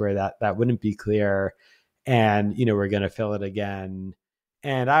days where that wouldn't be clear. And, we're going to fill it again.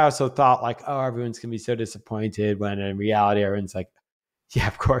 And I also thought like, oh, everyone's going to be so disappointed, when in reality, everyone's like, yeah,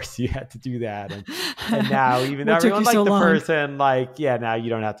 of course you had to do that. And now, even though everyone liked the person, like, now you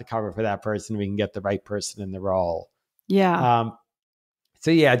don't have to cover for that person. We can get the right person in the role. Yeah.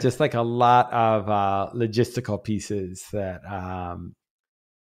 So just like a lot of logistical pieces that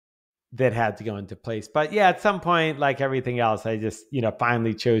had to go into place. But at some point, like everything else, I just,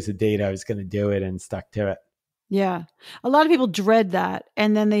 finally chose the date I was going to do it and stuck to it. Yeah. A lot of people dread that.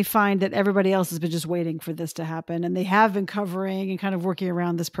 And then they find that everybody else has been just waiting for this to happen. And they have been covering and kind of working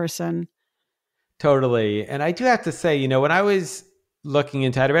around this person. Totally. And I do have to say, when I was looking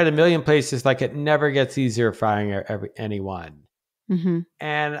into it, I read a million places, like it never gets easier firing anyone. Mm-hmm.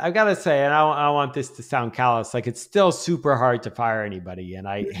 And I've got to say, and I don't want this to sound callous, like it's still super hard to fire anybody. And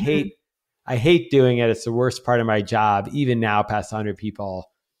I hate doing it. It's the worst part of my job, even now past 100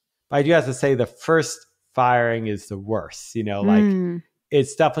 people. But I do have to say the first firing is the worst, like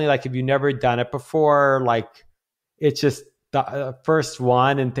it's definitely like, if you've never done it before, like it's just the first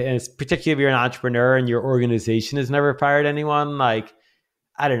one. And it's particularly if you're an entrepreneur and your organization has never fired anyone, like,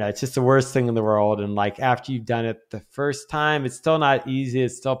 I don't know, it's just the worst thing in the world. And like, after you've done it the first time, it's still not easy.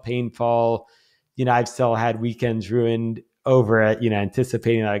 It's still painful. I've still had weekends ruined over it,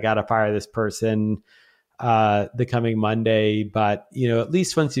 anticipating that I got to fire this person the coming Monday. But, at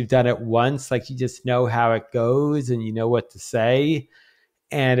least once you've done it once, like you just know how it goes and you know what to say.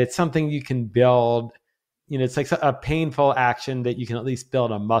 And it's something you can build, it's like a painful action that you can at least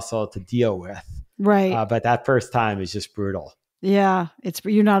build a muscle to deal with. Right. But that first time is just brutal. Yeah.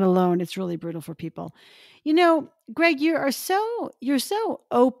 You're not alone. It's really brutal for people. Greg, you're so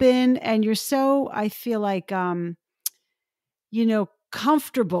open, and you're so, I feel like,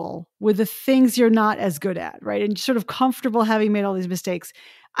 comfortable with the things you're not as good at, right? And sort of comfortable having made all these mistakes.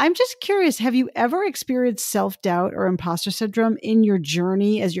 I'm just curious, have you ever experienced self-doubt or imposter syndrome in your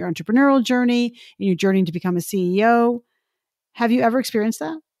journey, as your entrepreneurial journey, in your journey to become a CEO? Have you ever experienced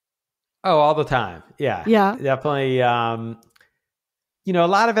that? Oh, all the time. Yeah. Yeah. Definitely. A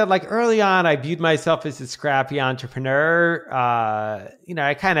lot of it, like early on, I viewed myself as a scrappy entrepreneur.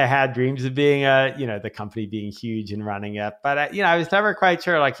 I kind of had dreams of being the company being huge and running it. But, I was never quite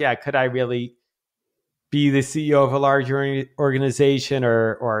sure, like, could I really be the CEO of a large organization,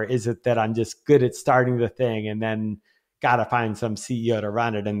 or is it that I'm just good at starting the thing and then got to find some CEO to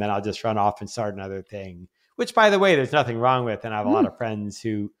run it, and then I'll just run off and start another thing, which, by the way, there's nothing wrong with. And I have a lot of friends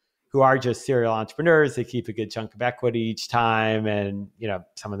who are just serial entrepreneurs. They keep a good chunk of equity each time. And,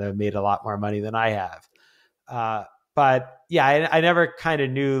 some of them made a lot more money than I have. But I never kind of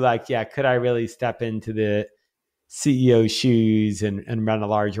knew, like, could I really step into the CEO shoes and run a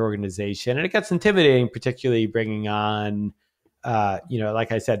large organization? And it gets intimidating, particularly bringing on,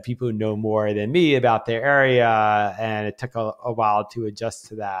 like I said, people who know more than me about their area. And it took a while to adjust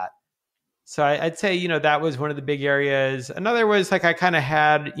to that. So I'd say, that was one of the big areas. Another was like, I kind of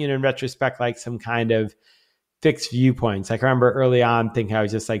had, in retrospect, like some kind of fixed viewpoints. Like I remember early on thinking I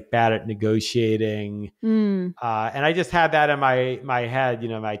was just like bad at negotiating. And I just had that in my head,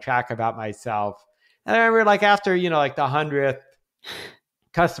 my track about myself. And I remember like after, like the 100th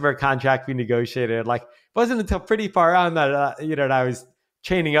customer contract we negotiated, like it wasn't until pretty far on that, that I was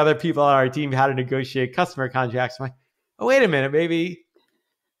training other people on our team how to negotiate customer contracts. I'm like, oh, wait a minute, maybe,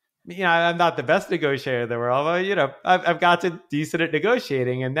 I'm not the best negotiator in the world, but, I've got to decent at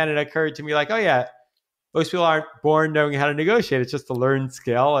negotiating. And then it occurred to me like, oh yeah, most people aren't born knowing how to negotiate. It's just a learned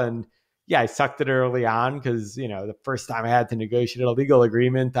skill. And I sucked at it early on because, the first time I had to negotiate a legal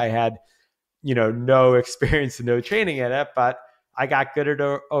agreement, I had, no experience and no training in it, but I got good at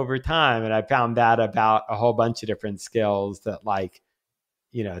it over time. And I found that about a whole bunch of different skills that like,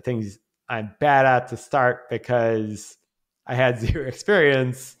 things I'm bad at to start because I had zero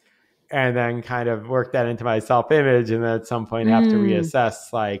experience, and then kind of work that into my self-image. And then at some point have to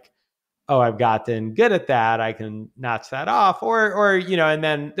reassess like, oh, I've gotten good at that. I can notch that off. Or, and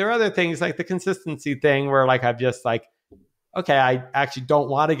then there are other things like the consistency thing where like, I've just like okay, I actually don't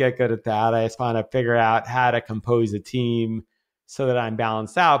want to get good at that. I just want to figure out how to compose a team so that I'm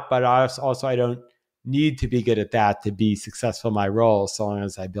balanced out. But also I don't need to be good at that to be successful in my role, so long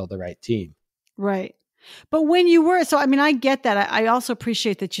as I build the right team. Right. But when you were, so I mean, I get that. I also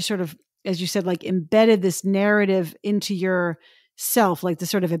appreciate that you sort of, as you said, like embedded this narrative into your self, like the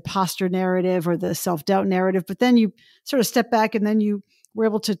sort of imposter narrative or the self-doubt narrative. But then you sort of step back and then you were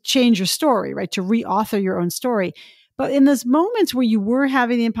able to change your story, right? To re-author your own story. But in those moments where you were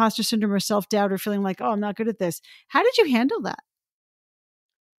having the imposter syndrome or self-doubt or feeling like, oh, I'm not good at this, how did you handle that?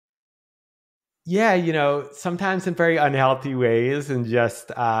 Yeah, sometimes in very unhealthy ways, and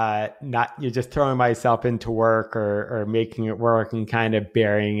just not you're just throwing myself into work or making it work and kind of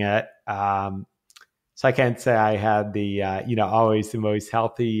burying it. So I can't say I had the always the most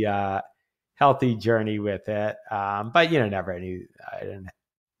healthy journey with it. But never any I didn't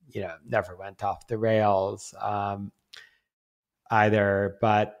never went off the rails either.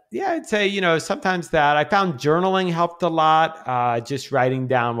 But yeah, I'd say, sometimes that I found journaling helped a lot, just writing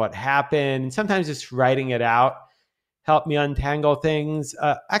down what happened. And sometimes just writing it out helped me untangle things.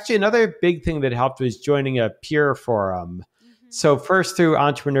 Actually, another big thing that helped was joining a peer forum. So first through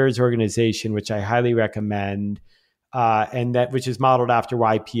Entrepreneurs Organization, which I highly recommend, and that which is modeled after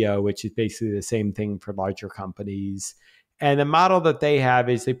YPO, which is basically the same thing for larger companies. And the model that they have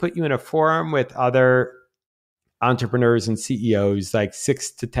is they put you in a forum with other entrepreneurs and CEOs, like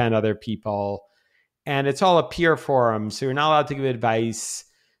 6 to 10 other people. And it's all a peer forum. So you're not allowed to give advice.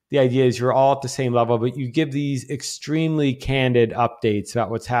 The idea is you're all at the same level, but you give these extremely candid updates about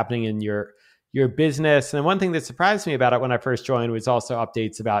what's happening in your business. And one thing that surprised me about it when I first joined was also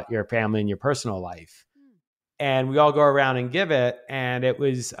updates about your family and your personal life. And we all go around and give it. And it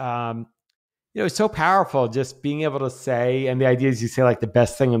was, so powerful just being able to say, and the idea is you say like the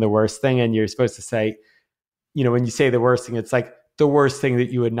best thing and the worst thing. And you're supposed to say, when you say the worst thing, it's like the worst thing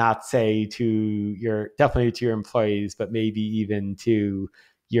that you would not say definitely to your employees, but maybe even to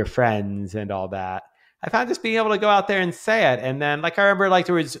your friends and all that. I found just being able to go out there and say it. And then I remember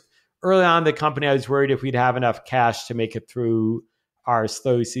there was early on in the company, I was worried if we'd have enough cash to make it through our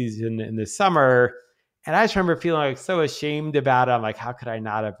slow season in the summer. And I just remember feeling so ashamed about it. I'm like, how could I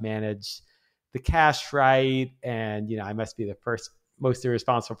not have managed the cash right? And, I must be the most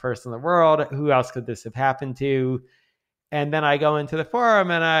irresponsible person in the world. Who else could this have happened to? And then I go into the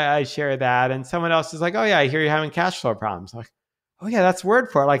forum and I share that. And someone else is like, oh yeah, I hear you're having cash flow problems. I'm like, oh yeah, that's a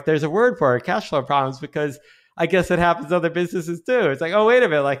word for it. There's a word for it, cash flow problems, because I guess it happens to other businesses too. It's like, oh, wait a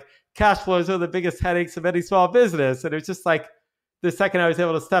minute. Cash flows are the biggest headaches of any small business. And it's just the second I was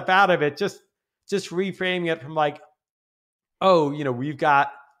able to step out of it, just reframing it from we've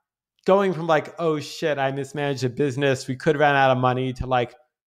got going from oh shit, I mismanaged a business, we could run out of money, to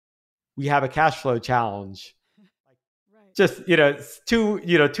we have a cash flow challenge. Right. Just it's two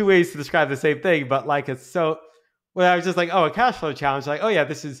ways to describe the same thing, but it's so. Well, I was just a cash flow challenge. Oh yeah,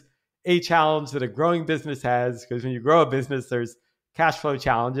 this is a challenge that a growing business has, because when you grow a business, there's cash flow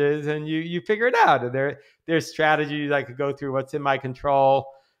challenges, and you figure it out. And there's strategies I could go through. What's in my control?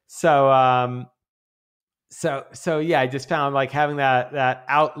 So So yeah, I just found having that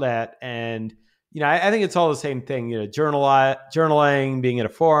outlet, and I think it's all the same thing. Journaling, being in a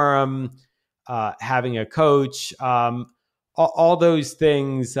forum, having a coach, all those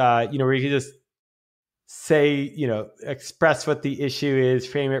things. Where you can just say, express what the issue is,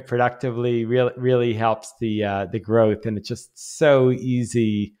 frame it productively. Really helps the growth, and it's just so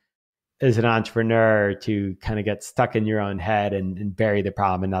easy as an entrepreneur to kind of get stuck in your own head and bury the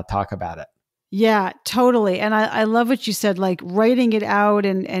problem and not talk about it. Yeah, totally. And I love what you said, writing it out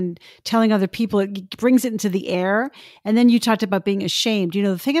and telling other people, it brings it into the air. And then you talked about being ashamed.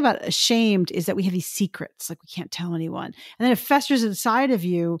 The thing about ashamed is that we have these secrets, we can't tell anyone. And then it festers inside of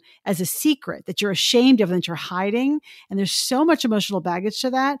you as a secret that you're ashamed of and that you're hiding. And there's so much emotional baggage to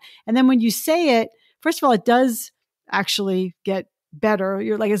that. And then when you say it, first of all, it does actually get better.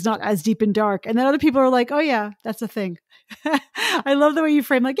 You're it's not as deep and dark. And then other people are like, oh yeah, that's a thing. I love the way you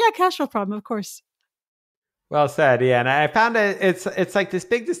frame cash flow problem, of course. Well said. Yeah. And I found it's this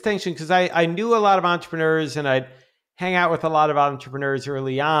big distinction, because I knew a lot of entrepreneurs and I'd hang out with a lot of entrepreneurs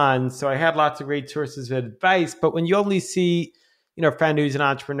early on. So I had lots of great sources of advice. But when you only see, a friend who's an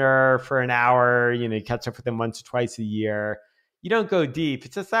entrepreneur for an hour, you catch up with them once or twice a year, you don't go deep.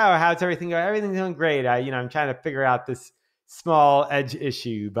 It's just, oh, how's everything going? Everything's going great. I'm trying to figure out this small edge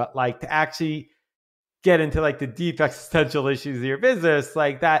issue. But to actually get into the deep existential issues of your business,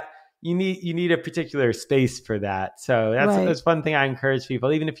 that you need a particular space for that. So that's one thing I encourage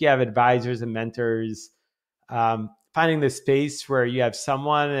people, even if you have advisors and mentors, finding the space where you have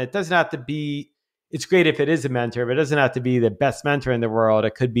someone, and it doesn't have to be it's great if it is a mentor, but it doesn't have to be the best mentor in the world.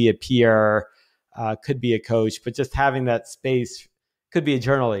 It could be a peer, could be a coach, but just having that space, could be a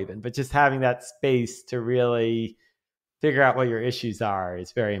journal even, but just having that space to really figure out what your issues are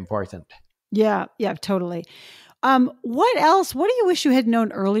is very important. Yeah, totally. What else? What do you wish you had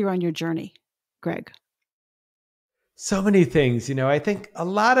known earlier on your journey, Greg? So many things. I think a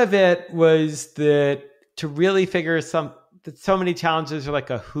lot of it was that to really figure that so many challenges are like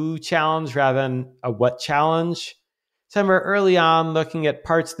a who challenge rather than a what challenge. So I remember early on looking at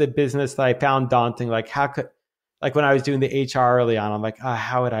parts of the business that I found daunting, like when I was doing the HR early on, I'm like,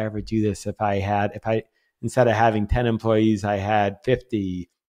 how would I ever do this if I instead of having 10 employees, I had 50?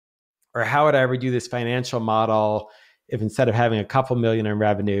 Or how would I ever do this financial model if instead of having a couple million in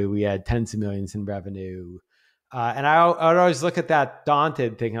revenue, we had tens of millions in revenue? And I would always look at that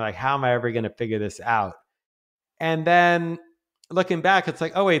daunted, thinking like, how am I ever going to figure this out? And then looking back, it's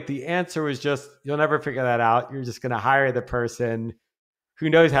like, oh, wait, the answer was just, you'll never figure that out. You're just going to hire the person who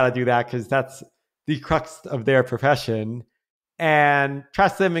knows how to do that because that's the crux of their profession, and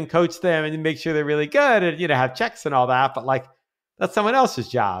trust them and coach them and make sure they're really good and, have checks and all that. But like, that's someone else's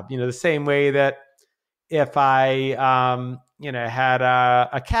job, the same way that if I, had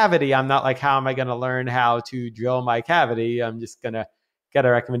a cavity, I'm not like, how am I going to learn how to drill my cavity? I'm just going to get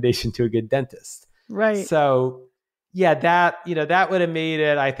a recommendation to a good dentist. Right. So yeah, that would have made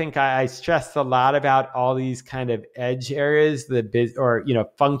it. I think I stressed a lot about all these kind of edge areas,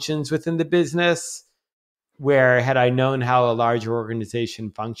 functions within the business, where had I known how a larger organization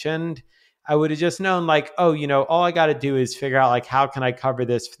functioned, I would have just known like, all I got to do is figure out like, how can I cover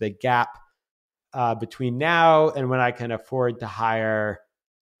this for the gap between now and when I can afford to hire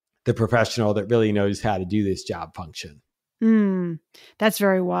the professional that really knows how to do this job function. That's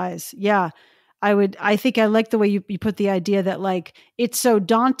very wise. Yeah. I think I like the way you put the idea that like, it's so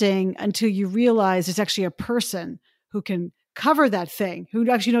daunting until you realize it's actually a person who can cover that thing, who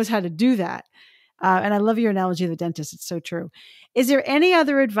actually knows how to do that. And I love your analogy of the dentist. It's so true. Is there any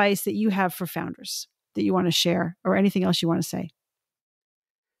other advice that you have for founders that you want to share, or anything else you want to say?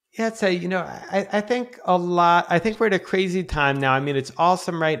 Yeah, I'd say, I think a lot. I think we're at a crazy time now. I mean, it's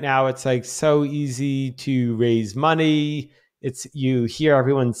awesome right now. It's like so easy to raise money. You hear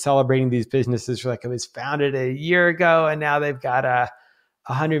everyone celebrating these businesses like it was founded a year ago and now they've got a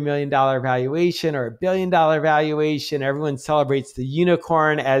 $100 million valuation or $1 billion valuation. Everyone celebrates the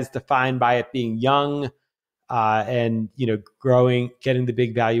unicorn as defined by it being young and growing, getting the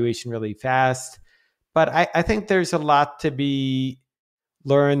big valuation really fast. But I think there's a lot to be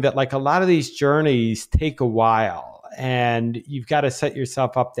learned, that like a lot of these journeys take a while and you've got to set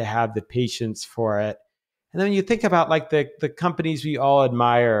yourself up to have the patience for it. And then when you think about like the companies we all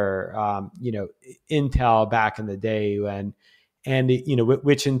admire, Intel back in the day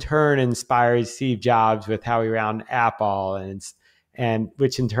which in turn inspired Steve Jobs with how he ran Apple, and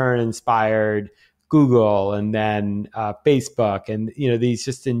which in turn inspired Google and then Facebook, and these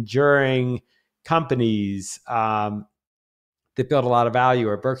just enduring companies that build a lot of value,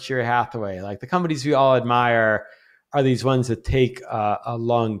 or Berkshire Hathaway. Like the companies we all admire are these ones that take a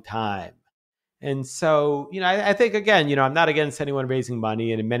long time. And so, I think, again, I'm not against anyone raising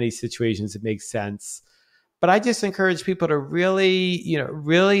money, and in many situations it makes sense. But I just encourage people to really,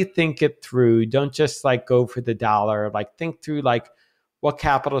 really think it through. Don't just like go for the dollar. Like think through like, what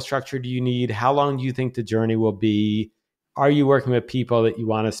capital structure do you need? How long do you think the journey will be? Are you working with people that you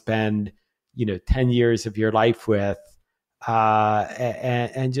want to spend, 10 years of your life with?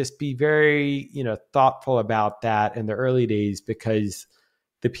 And just be very, thoughtful about that in the early days, because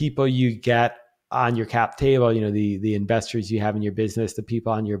the people you get on your cap table, the investors you have in your business, the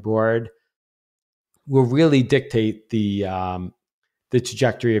people on your board, will really dictate the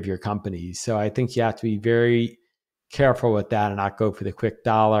trajectory of your company. So I think you have to be very careful with that and not go for the quick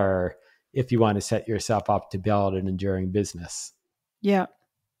dollar if you want to set yourself up to build an enduring business. Yeah.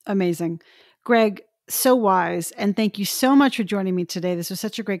 Amazing. Greg, so wise. And thank you so much for joining me today. This was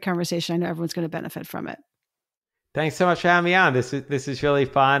such a great conversation. I know everyone's going to benefit from it. Thanks so much for having me on. This is really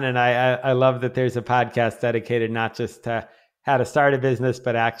fun. And I love that there's a podcast dedicated not just to how to start a business,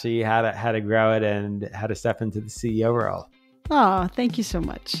 but actually how to grow it and how to step into the CEO role. Oh, thank you so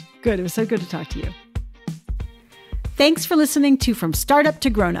much. Good. It was so good to talk to you. Thanks for listening to From Startup to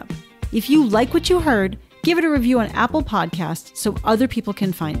Grown Up. If you like what you heard, give it a review on Apple Podcasts so other people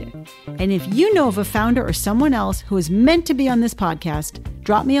can find it. And if you know of a founder or someone else who is meant to be on this podcast,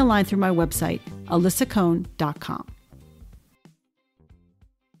 drop me a line through my website, alyssacohn.com.